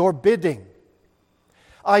your bidding.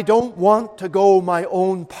 I don't want to go my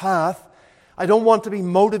own path. I don't want to be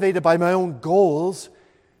motivated by my own goals.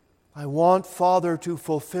 I want, Father, to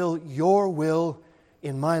fulfill your will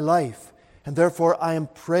in my life. And therefore, I am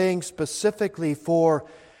praying specifically for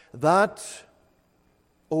that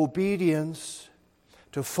obedience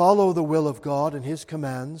to follow the will of God and His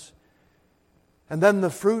commands. And then the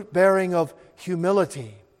fruit bearing of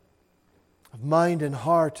humility, of mind and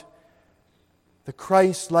heart, the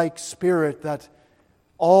Christ-like spirit that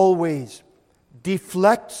always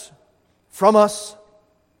deflects from us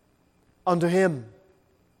unto Him.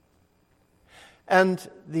 And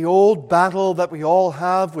the old battle that we all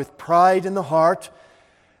have with pride in the heart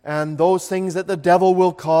and those things that the devil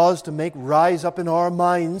will cause to make rise up in our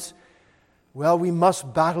minds, well, we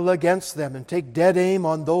must battle against them and take dead aim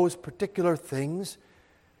on those particular things.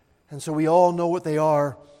 And so we all know what they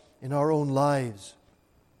are in our own lives.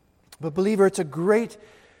 But believer, it's a great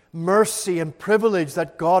mercy and privilege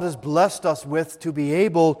that God has blessed us with to be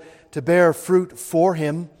able to bear fruit for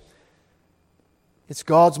Him. It's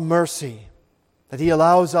God's mercy that He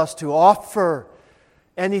allows us to offer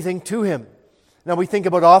anything to Him. Now we think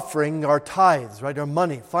about offering our tithes, right? Our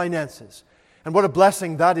money, finances. And what a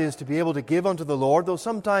blessing that is to be able to give unto the Lord, though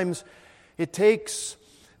sometimes it takes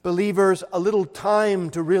believers a little time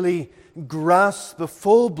to really grasp the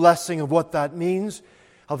full blessing of what that means,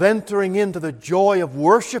 of entering into the joy of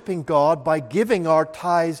worshiping God by giving our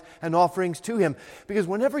tithes and offerings to Him. Because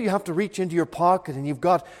whenever you have to reach into your pocket and you've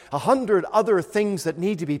got 100 other things that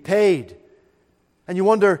need to be paid, and you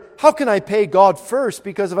wonder, how can I pay God first?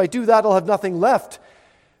 Because if I do that, I'll have nothing left.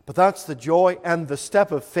 But that's the joy and the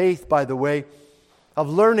step of faith, by the way, of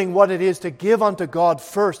learning what it is to give unto God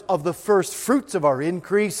first, of the first fruits of our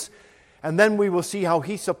increase, and then we will see how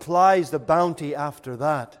He supplies the bounty after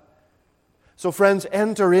that. So friends,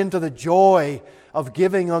 enter into the joy of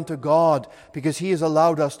giving unto God, because He has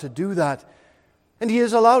allowed us to do that. And He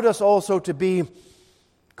has allowed us also to be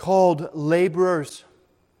called laborers,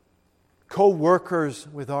 co-workers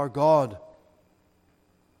with our God.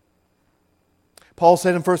 Paul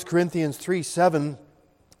said in 1 Corinthians 3:7,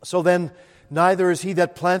 so then neither is he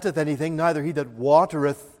that planteth anything, neither he that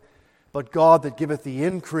watereth, but God that giveth the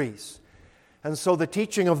increase. And so the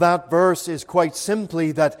teaching of that verse is quite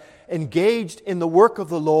simply that engaged in the work of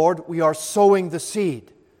the Lord, we are sowing the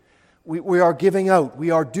seed. We are giving out,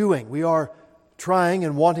 we are doing, we are trying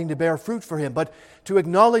and wanting to bear fruit for Him. But to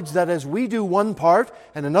acknowledge that as we do one part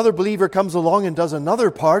and another believer comes along and does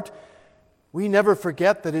another part, we never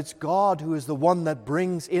forget that it's God who is the one that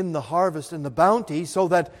brings in the harvest and the bounty, so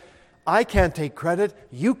that I can't take credit,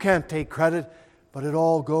 you can't take credit, but it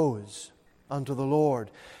all goes unto the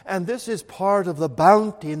Lord. And this is part of the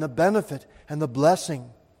bounty and the benefit and the blessing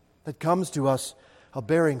that comes to us of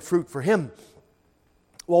bearing fruit for Him.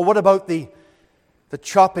 Well, what about the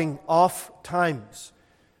chopping off times?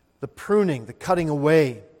 the pruning, the cutting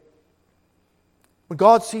away. When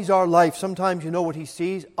God sees our life, sometimes you know what He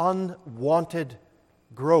sees? Unwanted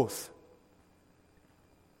growth.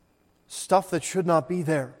 Stuff that should not be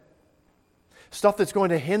there. Stuff that's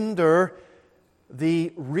going to hinder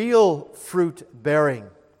the real fruit bearing.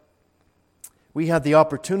 We had the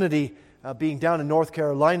opportunity, being down in North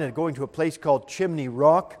Carolina, going to a place called Chimney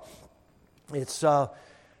Rock. It's an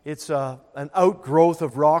outgrowth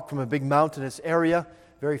of rock from a big mountainous area,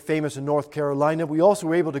 very famous in North Carolina. We also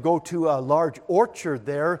were able to go to a large orchard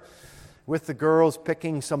there with the girls,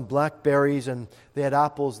 picking some blackberries, and they had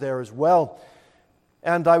apples there as well.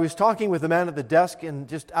 And I was talking with the man at the desk and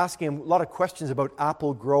just asking him a lot of questions about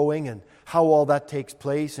apple growing and how all that takes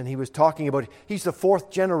place. And he was talking about, he's the fourth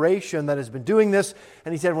generation that has been doing this.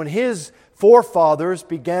 And he said when his forefathers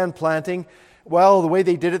began planting, well, the way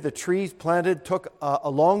they did it, the trees planted took a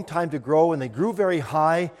long time to grow, and they grew very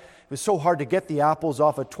high. It was so hard to get the apples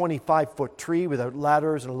off a 25-foot tree without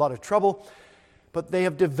ladders and a lot of trouble. But they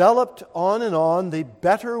have developed on the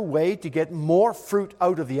better way to get more fruit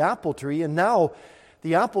out of the apple tree. And now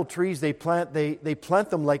the apple trees they plant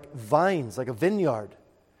them like vines, like a vineyard.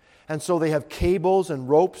 And so they have cables and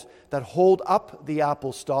ropes that hold up the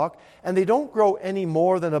apple stalk. And they don't grow any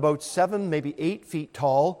more than about 7, maybe 8 feet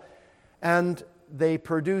tall. And they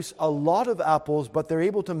produce a lot of apples, but they're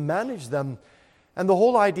able to manage them. And the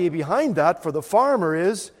whole idea behind that for the farmer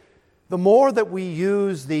is the more that we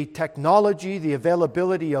use the technology, the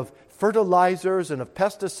availability of fertilizers and of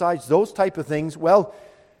pesticides, those type of things, well,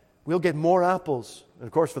 we'll get more apples. And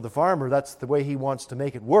of course, for the farmer, that's the way he wants to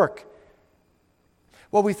make it work.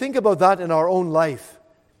 Well, we think about that in our own life,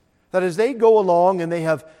 that as they go along and they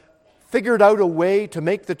have figured out a way to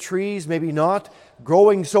make the trees maybe not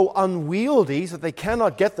growing so unwieldy that they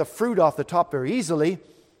cannot get the fruit off the top very easily,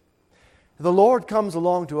 the Lord comes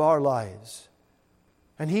along to our lives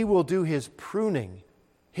and He will do His pruning,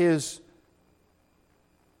 His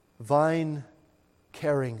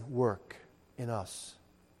vine-caring work in us.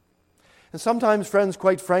 And sometimes, friends,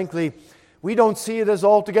 quite frankly, we don't see it as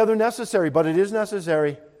altogether necessary, but it is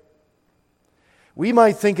necessary. We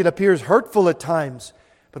might think it appears hurtful at times,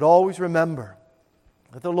 but always remember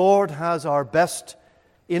that the Lord has our best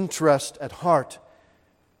interest at heart.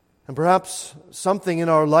 And perhaps something in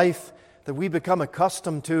our life that we become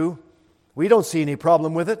accustomed to, we don't see any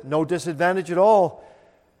problem with it, no disadvantage at all.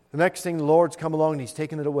 The next thing, the Lord's come along and He's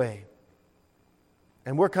taken it away.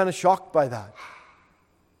 And we're kind of shocked by that.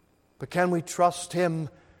 But can we trust Him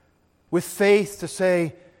with faith to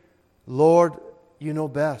say, Lord, You know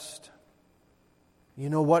best.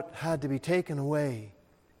 You know what had to be taken away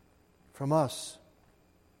from us.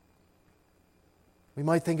 We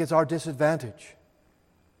might think it's our disadvantage.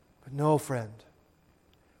 But no, friend.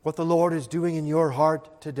 What the Lord is doing in your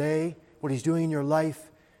heart today, what He's doing in your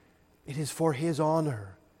life, it is for His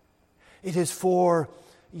honor. It is for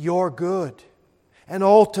your good. And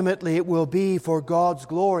ultimately it will be for God's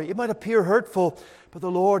glory. It might appear hurtful, but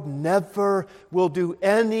the Lord never will do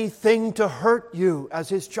anything to hurt you as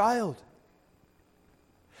His child.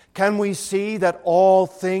 Can we see that all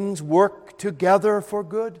things work together for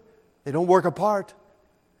good? They don't work apart.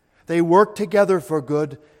 They work together for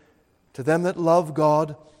good to them that love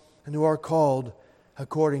God and who are called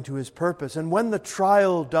according to His purpose. And when the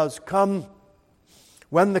trial does come,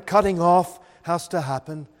 when the cutting off has to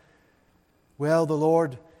happen, well, the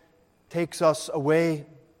Lord takes us away,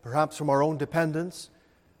 perhaps from our own dependence,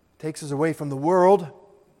 takes us away from the world,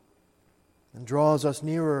 and draws us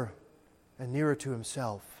nearer and nearer to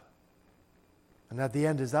Himself. And at the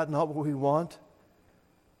end, is that not what we want?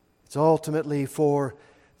 It's ultimately for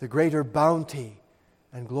the greater bounty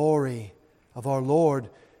and glory of our Lord.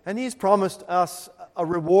 And He's promised us a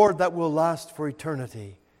reward that will last for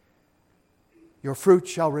eternity. Your fruit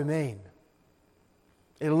shall remain.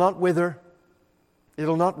 It'll not wither.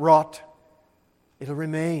 It'll not rot. It'll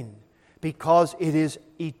remain because it is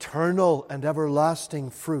eternal and everlasting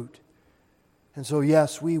fruit. And so,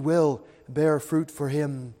 yes, we will bear fruit for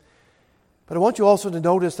Him. But I want you also to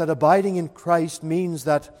notice that abiding in Christ means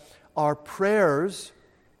that our prayers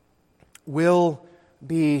will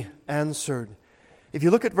be answered. If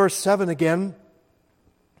you look at verse 7 again,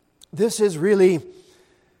 this is really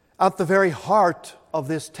at the very heart of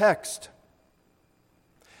this text.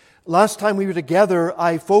 Last time we were together,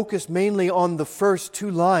 I focused mainly on the first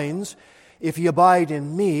 2 lines. If ye abide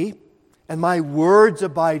in me, and my words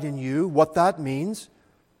abide in you, what that means.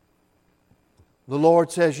 The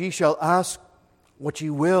Lord says, ye shall ask what ye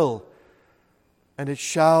will, and it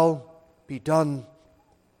shall be done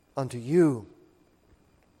unto you.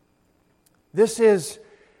 This is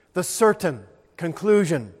the certain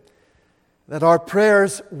conclusion that our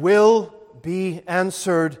prayers will be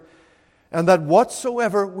answered, and that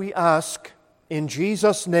whatsoever we ask in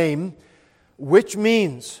Jesus' name, which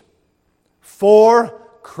means for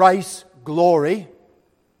Christ's glory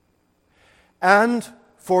and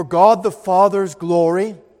for God the Father's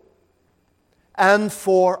glory and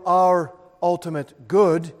for our ultimate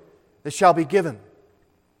good, that shall be given.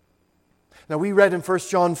 Now, we read in 1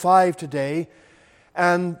 John 5 today,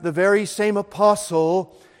 and the very same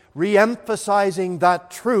apostle re-emphasizing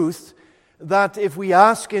that truth, that if we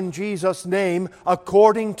ask in Jesus' name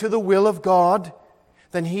according to the will of God,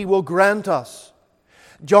 then He will grant us.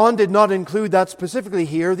 John did not include that specifically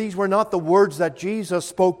here. These were not the words that Jesus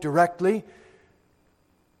spoke directly,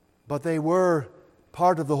 but they were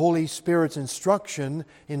part of the Holy Spirit's instruction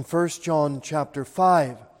in 1 John chapter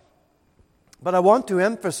 5. But I want to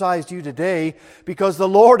emphasize to you today, because the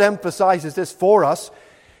Lord emphasizes this for us,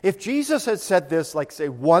 if Jesus had said this, like say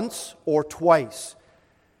once or twice,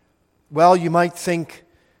 well, you might think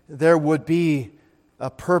there would be a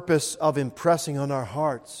purpose of impressing on our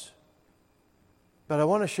hearts. But I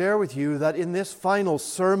want to share with you that in this final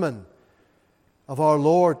sermon of our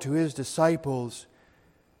Lord to His disciples,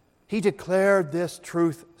 He declared this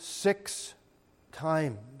truth 6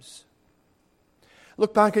 times.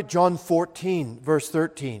 Look back at John 14, verse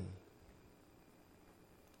 13.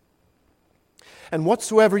 And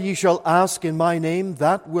whatsoever ye shall ask in my name,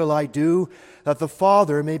 that will I do, that the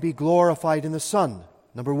Father may be glorified in the Son.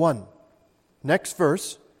 Number 1. Next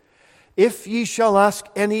verse. If ye shall ask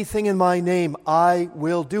anything in my name, I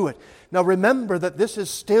will do it. Now remember that this is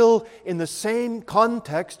still in the same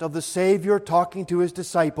context of the Savior talking to His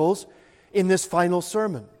disciples in this final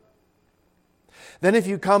sermon. Then if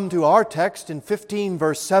you come to our text in 15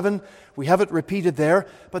 verse 7, we have it repeated there,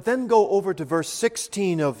 but then go over to verse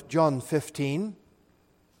 16 of John 15.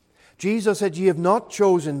 Jesus said, Ye have not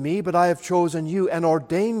chosen me, but I have chosen you and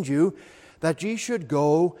ordained you that ye should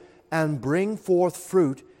go and bring forth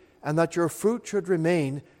fruit, and that your fruit should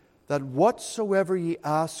remain, that whatsoever ye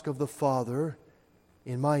ask of the Father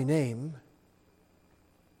in my name,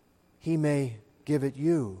 He may give it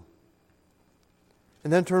you.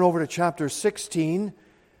 And then turn over to chapter 16,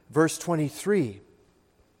 verse 23.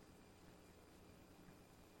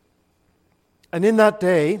 And in that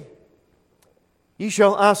day ye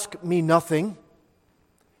shall ask me nothing.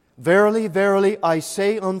 Verily, verily, I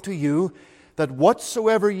say unto you, that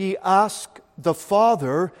whatsoever ye ask the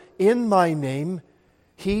Father in my name,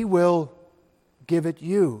 He will give it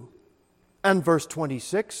you. And verse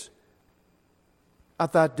 26,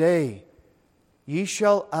 at that day ye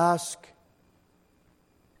shall ask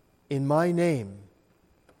in my name,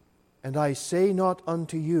 and I say not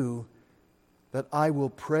unto you that I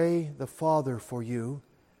will pray the Father for you,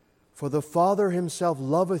 for the Father Himself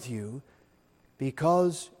loveth you,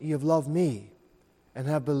 because ye have loved me, and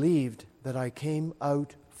have believed that I came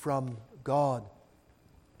out from God.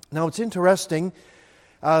 Now it's interesting,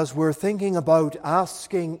 as we're thinking about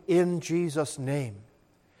asking in Jesus' name.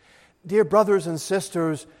 Dear brothers and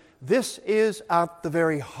sisters, this is at the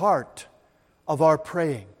very heart of our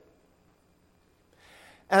praying.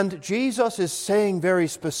 And Jesus is saying very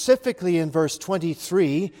specifically in verse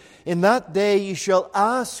 23, in that day ye shall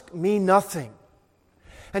ask me nothing.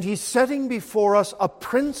 And He's setting before us a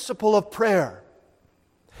principle of prayer.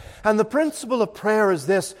 And the principle of prayer is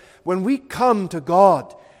this: when we come to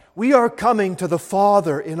God, we are coming to the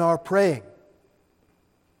Father in our praying.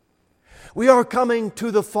 We are coming to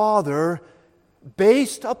the Father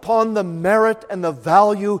based upon the merit and the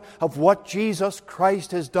value of what Jesus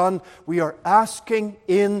Christ has done. We are asking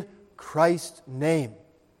in Christ's name.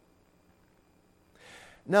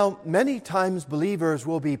 Now, many times believers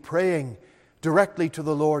will be praying directly to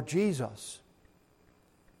the Lord Jesus.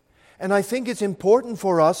 And I think it's important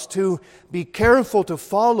for us to be careful to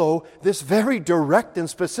follow this very direct and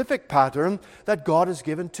specific pattern that God has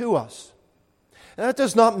given to us. And that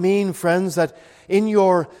does not mean, friends, that in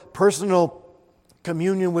your personal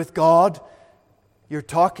communion with God, you're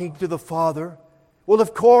talking to the Father. Well,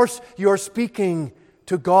 of course, you're speaking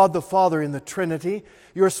to God the Father in the Trinity.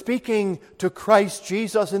 You're speaking to Christ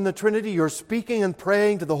Jesus in the Trinity. You're speaking and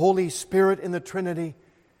praying to the Holy Spirit in the Trinity.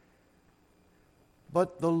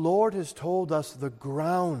 But the Lord has told us the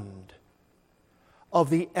ground of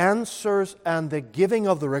the answers and the giving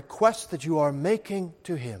of the requests that you are making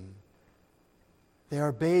to Him, they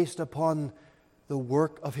are based upon the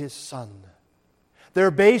work of His Son.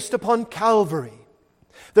 They're based upon Calvary.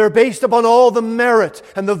 They're based upon all the merit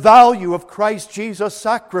and the value of Christ Jesus'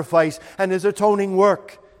 sacrifice and His atoning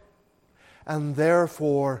work. And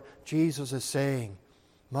therefore, Jesus is saying,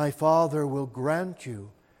 my Father will grant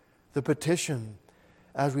you the petition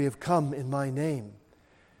as we have come in my name.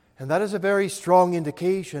 And that is a very strong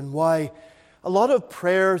indication why a lot of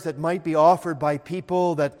prayers that might be offered by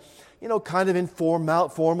people that, kind of in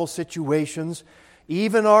formal situations,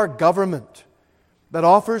 even our government that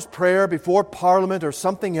offers prayer before Parliament or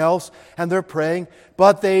something else, and they're praying,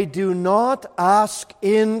 but they do not ask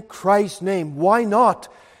in Christ's name. Why not?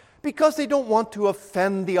 Because they don't want to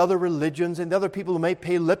offend the other religions and the other people who may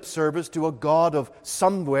pay lip service to a God of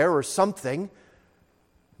somewhere or something.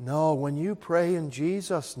 No, when you pray in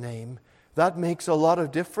Jesus' name, that makes a lot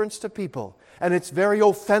of difference to people. And it's very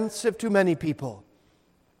offensive to many people.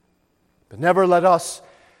 But never let us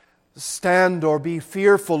stand or be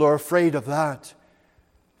fearful or afraid of that.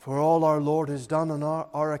 For all our Lord has done on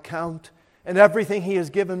our account and everything He has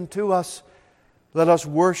given to us, let us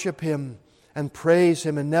worship Him and praise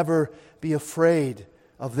Him and never be afraid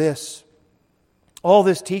of this. All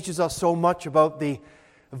this teaches us so much about the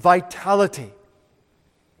vitality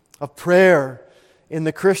of prayer in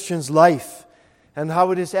the Christian's life and how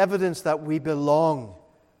it is evidence that we belong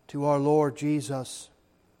to our Lord Jesus.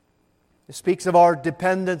 It speaks of our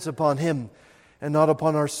dependence upon Him and not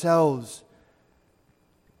upon ourselves.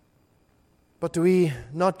 But do we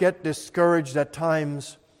not get discouraged at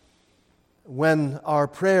times when our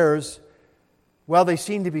prayers, they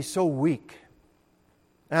seem to be so weak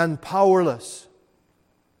and powerless,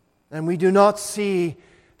 and we do not see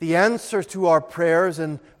the answers to our prayers,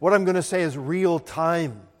 and what I'm going to say is real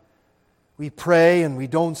time. We pray and we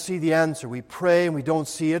don't see the answer. We pray and we don't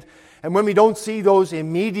see it. And when we don't see those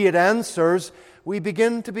immediate answers, we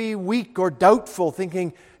begin to be weak or doubtful,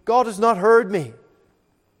 thinking, God has not heard me.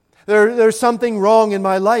 There's something wrong in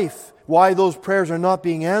my life. Why those prayers are not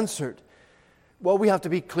being answered? Well, we have to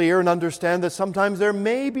be clear and understand that sometimes there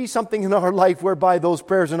may be something in our life whereby those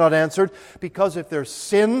prayers are not answered, because if there's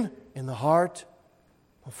sin in the heart,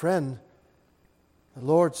 well, friend, the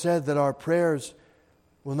Lord said that our prayers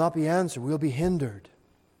will not be answered. We'll be hindered.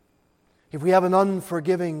 If we have an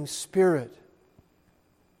unforgiving spirit,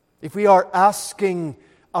 if we are asking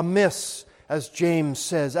amiss, as James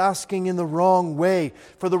says, asking in the wrong way,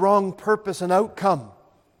 for the wrong purpose and outcome,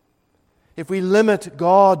 if we limit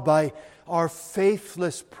God by our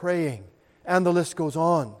faithless praying, and the list goes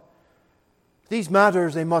on, these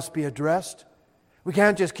matters, they must be addressed. We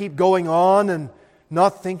can't just keep going on and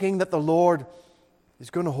not thinking that the Lord is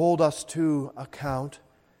going to hold us to account.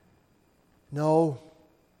 No.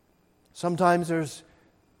 Sometimes there's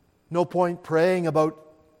no point praying about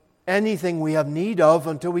anything we have need of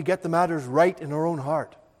until we get the matters right in our own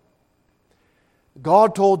heart.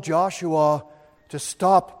 God told Joshua to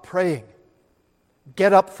stop praying.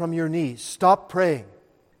 Get up from your knees. Stop praying.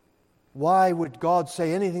 Why would God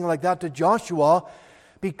say anything like that to Joshua?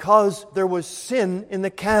 Because there was sin in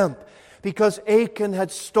the camp. Because Achan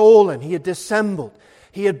had stolen. He had dissembled.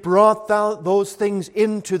 He had brought those things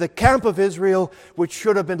into the camp of Israel, which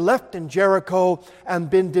should have been left in Jericho and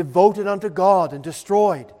been devoted unto God and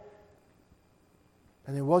destroyed.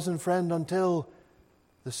 And it wasn't, friend, until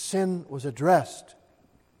the sin was addressed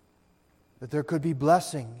that there could be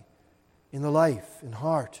blessing in the life, in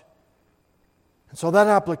heart. And so that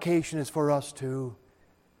application is for us too.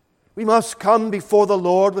 We must come before the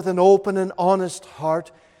Lord with an open and honest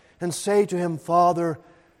heart and say to Him, Father,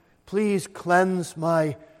 please cleanse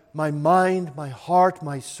my mind, my heart,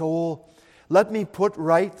 my soul. Let me put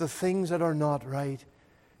right the things that are not right.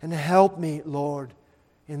 And help me, Lord,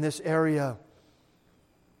 in this area.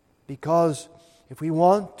 Because if we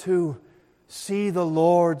want to see the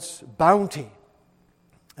Lord's bounty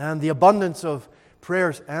and the abundance of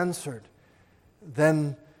prayers answered,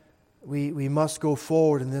 then we must go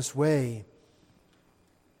forward in this way.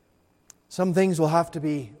 Some things will have to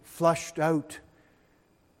be flushed out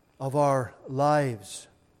of our lives.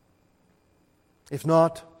 If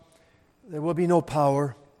not, there will be no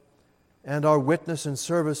power, and our witness and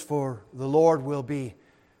service for the Lord will be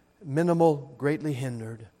minimal, greatly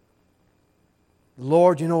hindered. The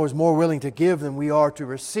Lord, is more willing to give than we are to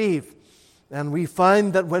receive. And we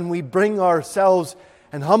find that when we bring ourselves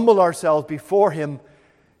and humble ourselves before Him,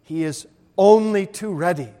 He is only too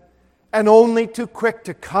ready and only too quick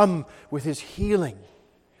to come with His healing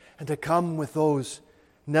and to come with those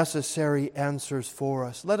necessary answers for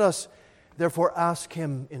us. Let us therefore ask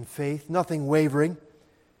Him in faith, nothing wavering.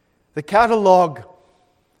 The catalog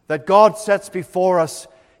that God sets before us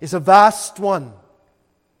is a vast one.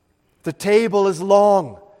 The table is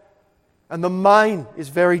long, and the mine is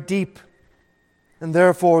very deep. And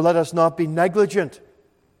therefore, let us not be negligent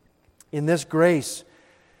in this grace,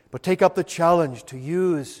 but take up the challenge to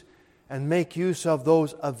use and make use of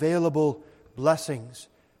those available blessings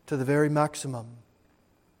to the very maximum.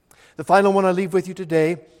 The final one I leave with you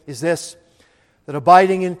today is this, that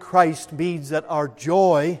abiding in Christ means that our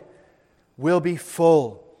joy will be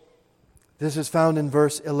full. This is found in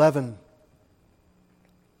verse 11.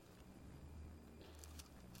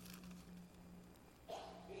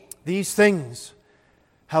 These things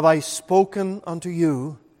have I spoken unto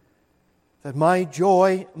you, that my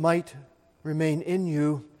joy might remain in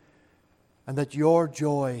you, and that your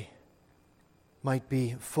joy might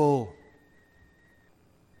be full.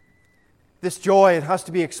 This joy, it has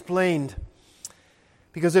to be explained,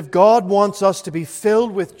 because if God wants us to be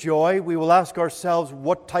filled with joy, we will ask ourselves,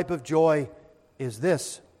 what type of joy is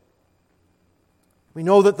this? We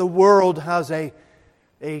know that the world has a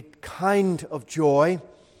kind of joy.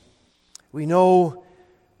 We know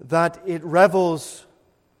that it revels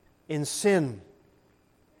in sin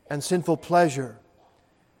and sinful pleasure.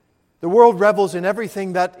 The world revels in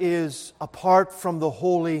everything that is apart from the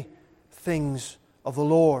holy things of the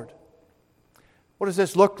Lord. What does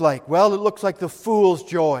this look like? Well, it looks like the fool's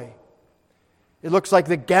joy. It looks like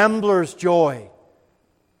the gambler's joy.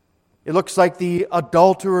 It looks like the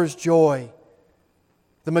adulterer's joy,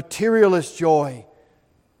 the materialist's joy,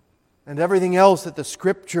 and everything else that the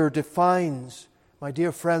Scripture defines, my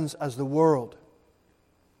dear friends, as the world.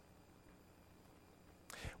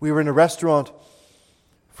 We were in a restaurant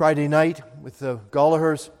Friday night with the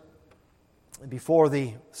Gallaghers before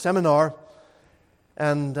the seminar,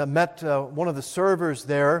 and met one of the servers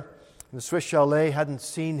there in the Swiss Chalet. Hadn't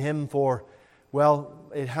seen him for, well,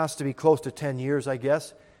 it has to be close to 10 years, I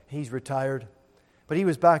guess. He's retired. But he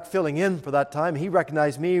was back filling in for that time. He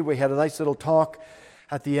recognized me. We had a nice little talk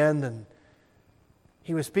at the end, and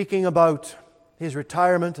he was speaking about his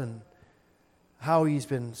retirement and how he's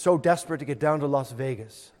been so desperate to get down to Las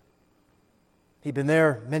Vegas. He'd been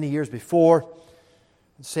there many years before,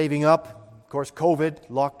 saving up. Of course, COVID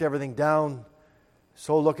locked everything down.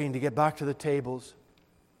 So looking to get back to the tables,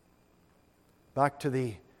 back to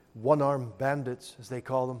the one-armed bandits, as they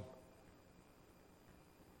call them.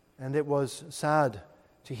 And it was sad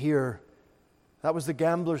to hear that was the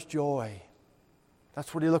gambler's joy.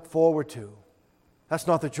 That's what he looked forward to. That's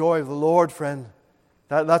not the joy of the Lord, friend.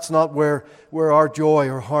 That's not where our joy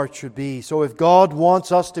or heart should be. So if God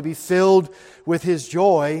wants us to be filled with His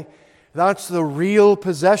joy, that's the real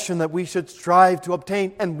possession that we should strive to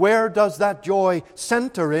obtain. And where does that joy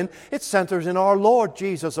center in? It centers in our Lord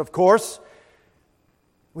Jesus, of course.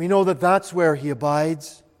 We know that that's where He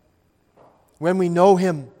abides. When we know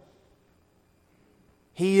Him,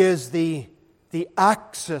 He is the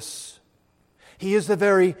axis. He is the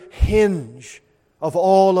very hinge of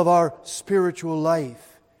all of our spiritual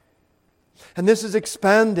life. And this is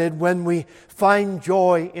expanded when we find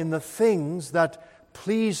joy in the things that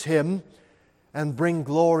please Him and bring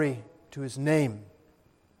glory to His name.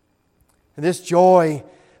 And this joy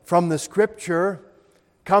from the Scripture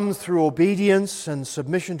comes through obedience and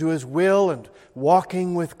submission to His will and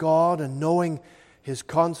walking with God and knowing His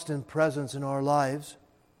constant presence in our lives.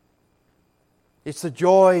 It's the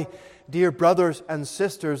joy, dear brothers and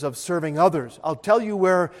sisters, of serving others. I'll tell you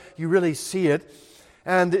where you really see it.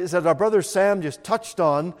 And is that our brother Sam just touched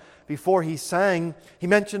on before he sang. He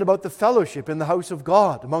mentioned about the fellowship in the house of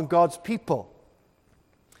God, among God's people.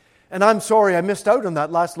 And I'm sorry I missed out on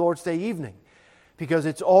that last Lord's Day evening, because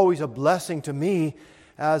it's always a blessing to me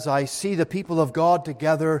as I see the people of God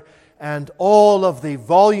together and all of the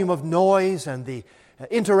volume of noise and the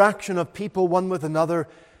interaction of people one with another.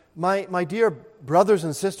 My dear brothers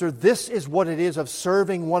and sisters, this is what it is of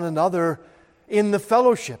serving one another in the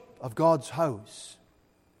fellowship of God's house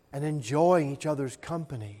and enjoying each other's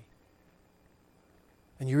company.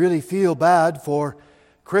 And you really feel bad for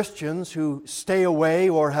Christians who stay away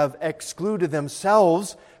or have excluded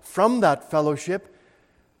themselves from that fellowship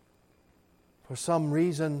for some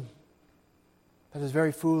reason that is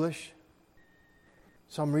very foolish,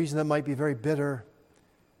 some reason that might be very bitter,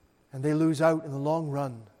 and they lose out in the long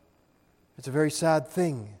run. It's a very sad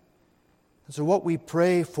thing. And so what we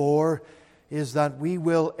pray for is that we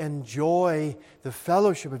will enjoy the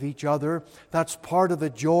fellowship of each other. That's part of the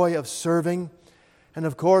joy of serving. And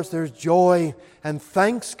of course, there's joy and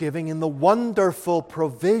thanksgiving in the wonderful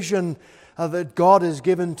provision that God has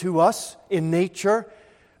given to us in nature,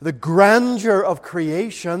 the grandeur of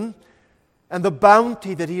creation, and the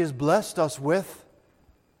bounty that He has blessed us with.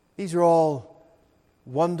 These are all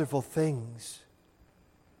wonderful things.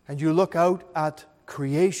 And you look out at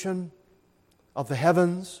creation of the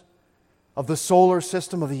heavens, of the solar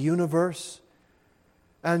system, of the universe,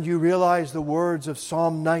 and you realize the words of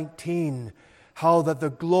Psalm 19, how that the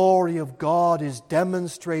glory of God is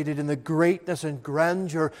demonstrated in the greatness and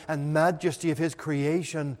grandeur and majesty of His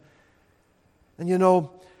creation. And you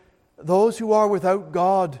know, those who are without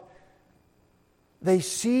God, they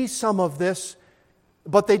see some of this,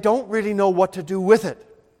 but they don't really know what to do with it.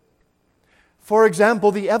 For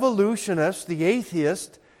example, the evolutionist, the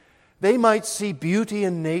atheist, they might see beauty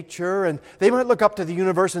in nature, and they might look up to the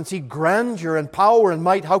universe and see grandeur and power and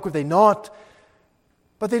might. How could they not?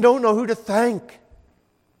 But they don't know who to thank,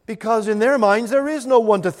 because in their minds there is no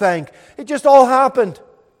one to thank. It just all happened.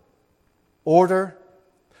 Order,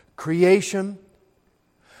 creation,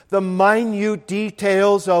 the minute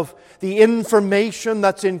details of the information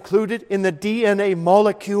that's included in the DNA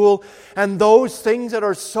molecule, and those things that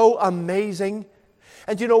are so amazing.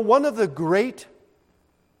 And you know, one of the great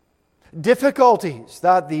difficulties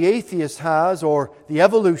that the atheist has, or the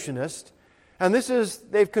evolutionist, and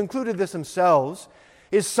they've concluded this themselves,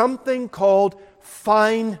 is something called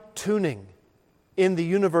fine-tuning in the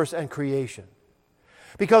universe and creation.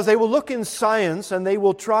 Because they will look in science and they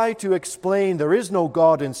will try to explain there is no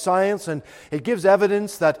God in science, and it gives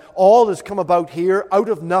evidence that all has come about here out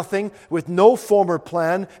of nothing with no former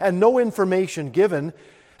plan and no information given.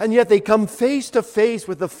 And yet they come face to face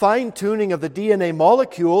with the fine-tuning of the DNA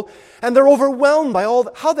molecule, and they're overwhelmed by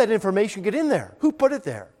how that information get in there. Who put it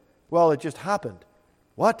there? Well, it just happened.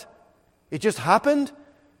 What? It just happened?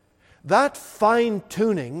 That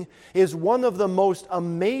fine-tuning is one of the most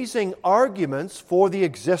amazing arguments for the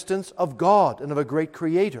existence of God and of a great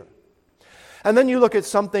Creator. And then you look at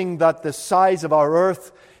something that the size of our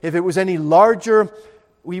earth, if it was any larger,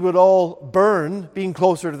 we would all burn being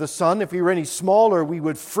closer to the sun. If we were any smaller, we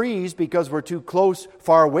would freeze because we're too close,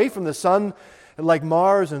 far away from the sun, like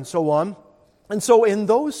Mars and so on. And so in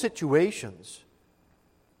those situations,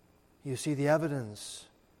 you see the evidence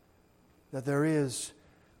that there is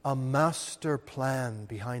a master plan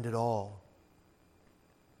behind it all.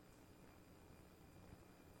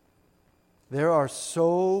 There are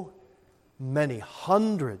so many,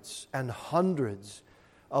 hundreds and hundreds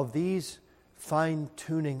of these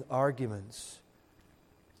fine-tuning arguments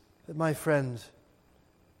that, my friend,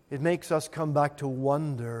 it makes us come back to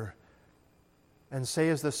wonder and say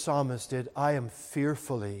as the psalmist did, I am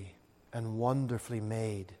fearfully and wonderfully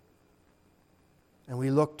made. And we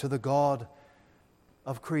look to the God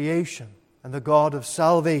of creation and the God of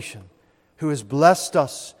salvation, who has blessed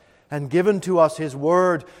us and given to us His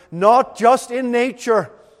Word, not just in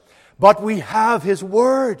nature, but we have His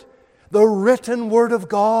Word, the written Word of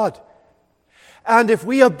God. And if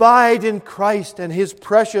we abide in Christ and His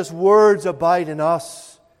precious words abide in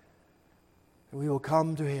us, we will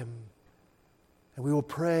come to Him and we will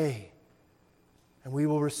pray and we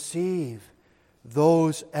will receive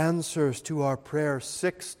those answers to our prayers.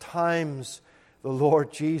 6 times the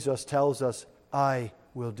Lord Jesus tells us, I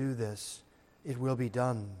will do this. It will be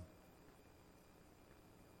done.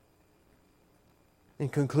 In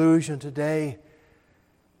conclusion today,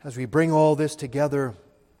 as we bring all this together,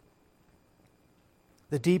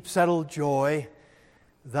 the deep settled joy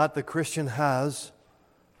that the Christian has,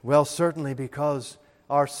 well, certainly because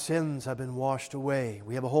our sins have been washed away.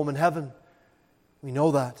 We have a home in heaven. We know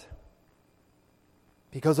that.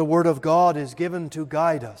 Because the Word of God is given to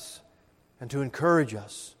guide us and to encourage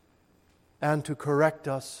us and to correct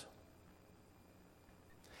us.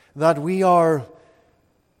 That we are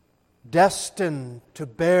destined to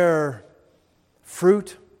bear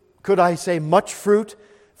fruit. Could I say much fruit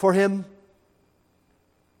for Him?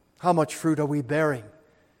 How much fruit are we bearing?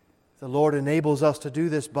 The Lord enables us to do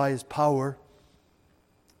this by His power.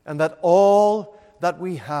 And that all that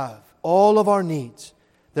we have, all of our needs,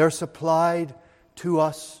 they're supplied to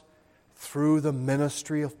us through the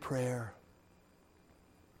ministry of prayer.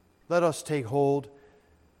 Let us take hold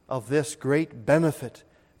of this great benefit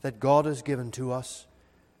that God has given to us.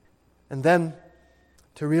 And then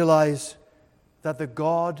to realize that the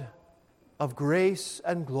God of grace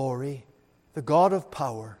and glory, the God of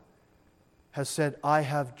power, has said, I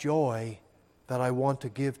have joy that I want to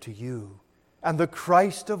give to you. And the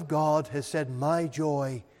Christ of God has said, my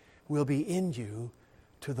joy will be in you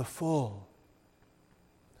to the full.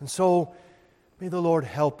 And so, may the Lord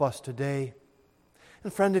help us today.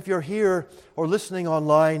 And friend, if you're here or listening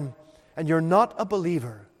online and you're not a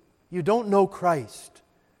believer, you don't know Christ,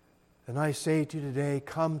 then I say to you today,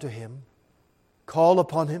 come to Him, call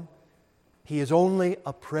upon Him. He is only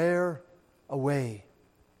a prayer away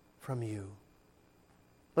from you.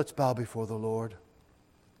 Let's bow before the Lord.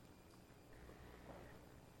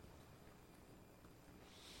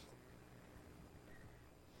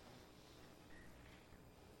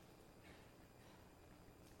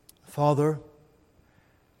 Father,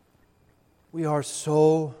 we are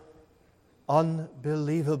so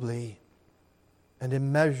unbelievably and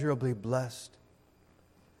immeasurably blessed.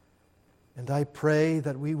 And I pray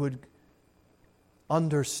that we would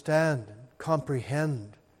understand and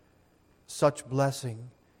comprehend such blessing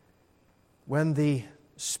when the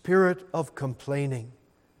spirit of complaining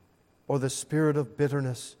or the spirit of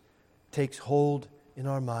bitterness takes hold in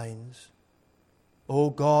our minds. O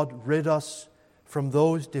God, rid us from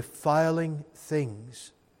those defiling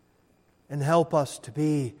things and help us to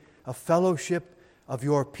be a fellowship of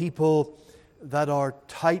your people that are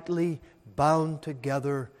tightly bound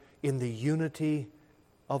together in the unity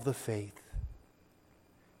of the faith.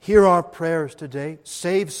 Hear our prayers today.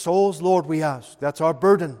 Save souls, Lord, we ask. That's our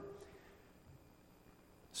burden.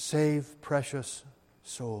 Save precious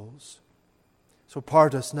souls. So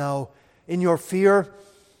part us now in your fear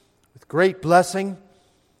with great blessing,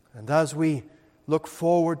 and as we look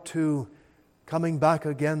forward to coming back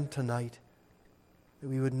again tonight, that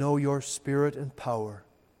we would know your Spirit and power.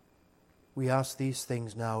 We ask these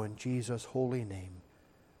things now in Jesus' holy name.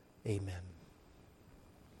 Amen.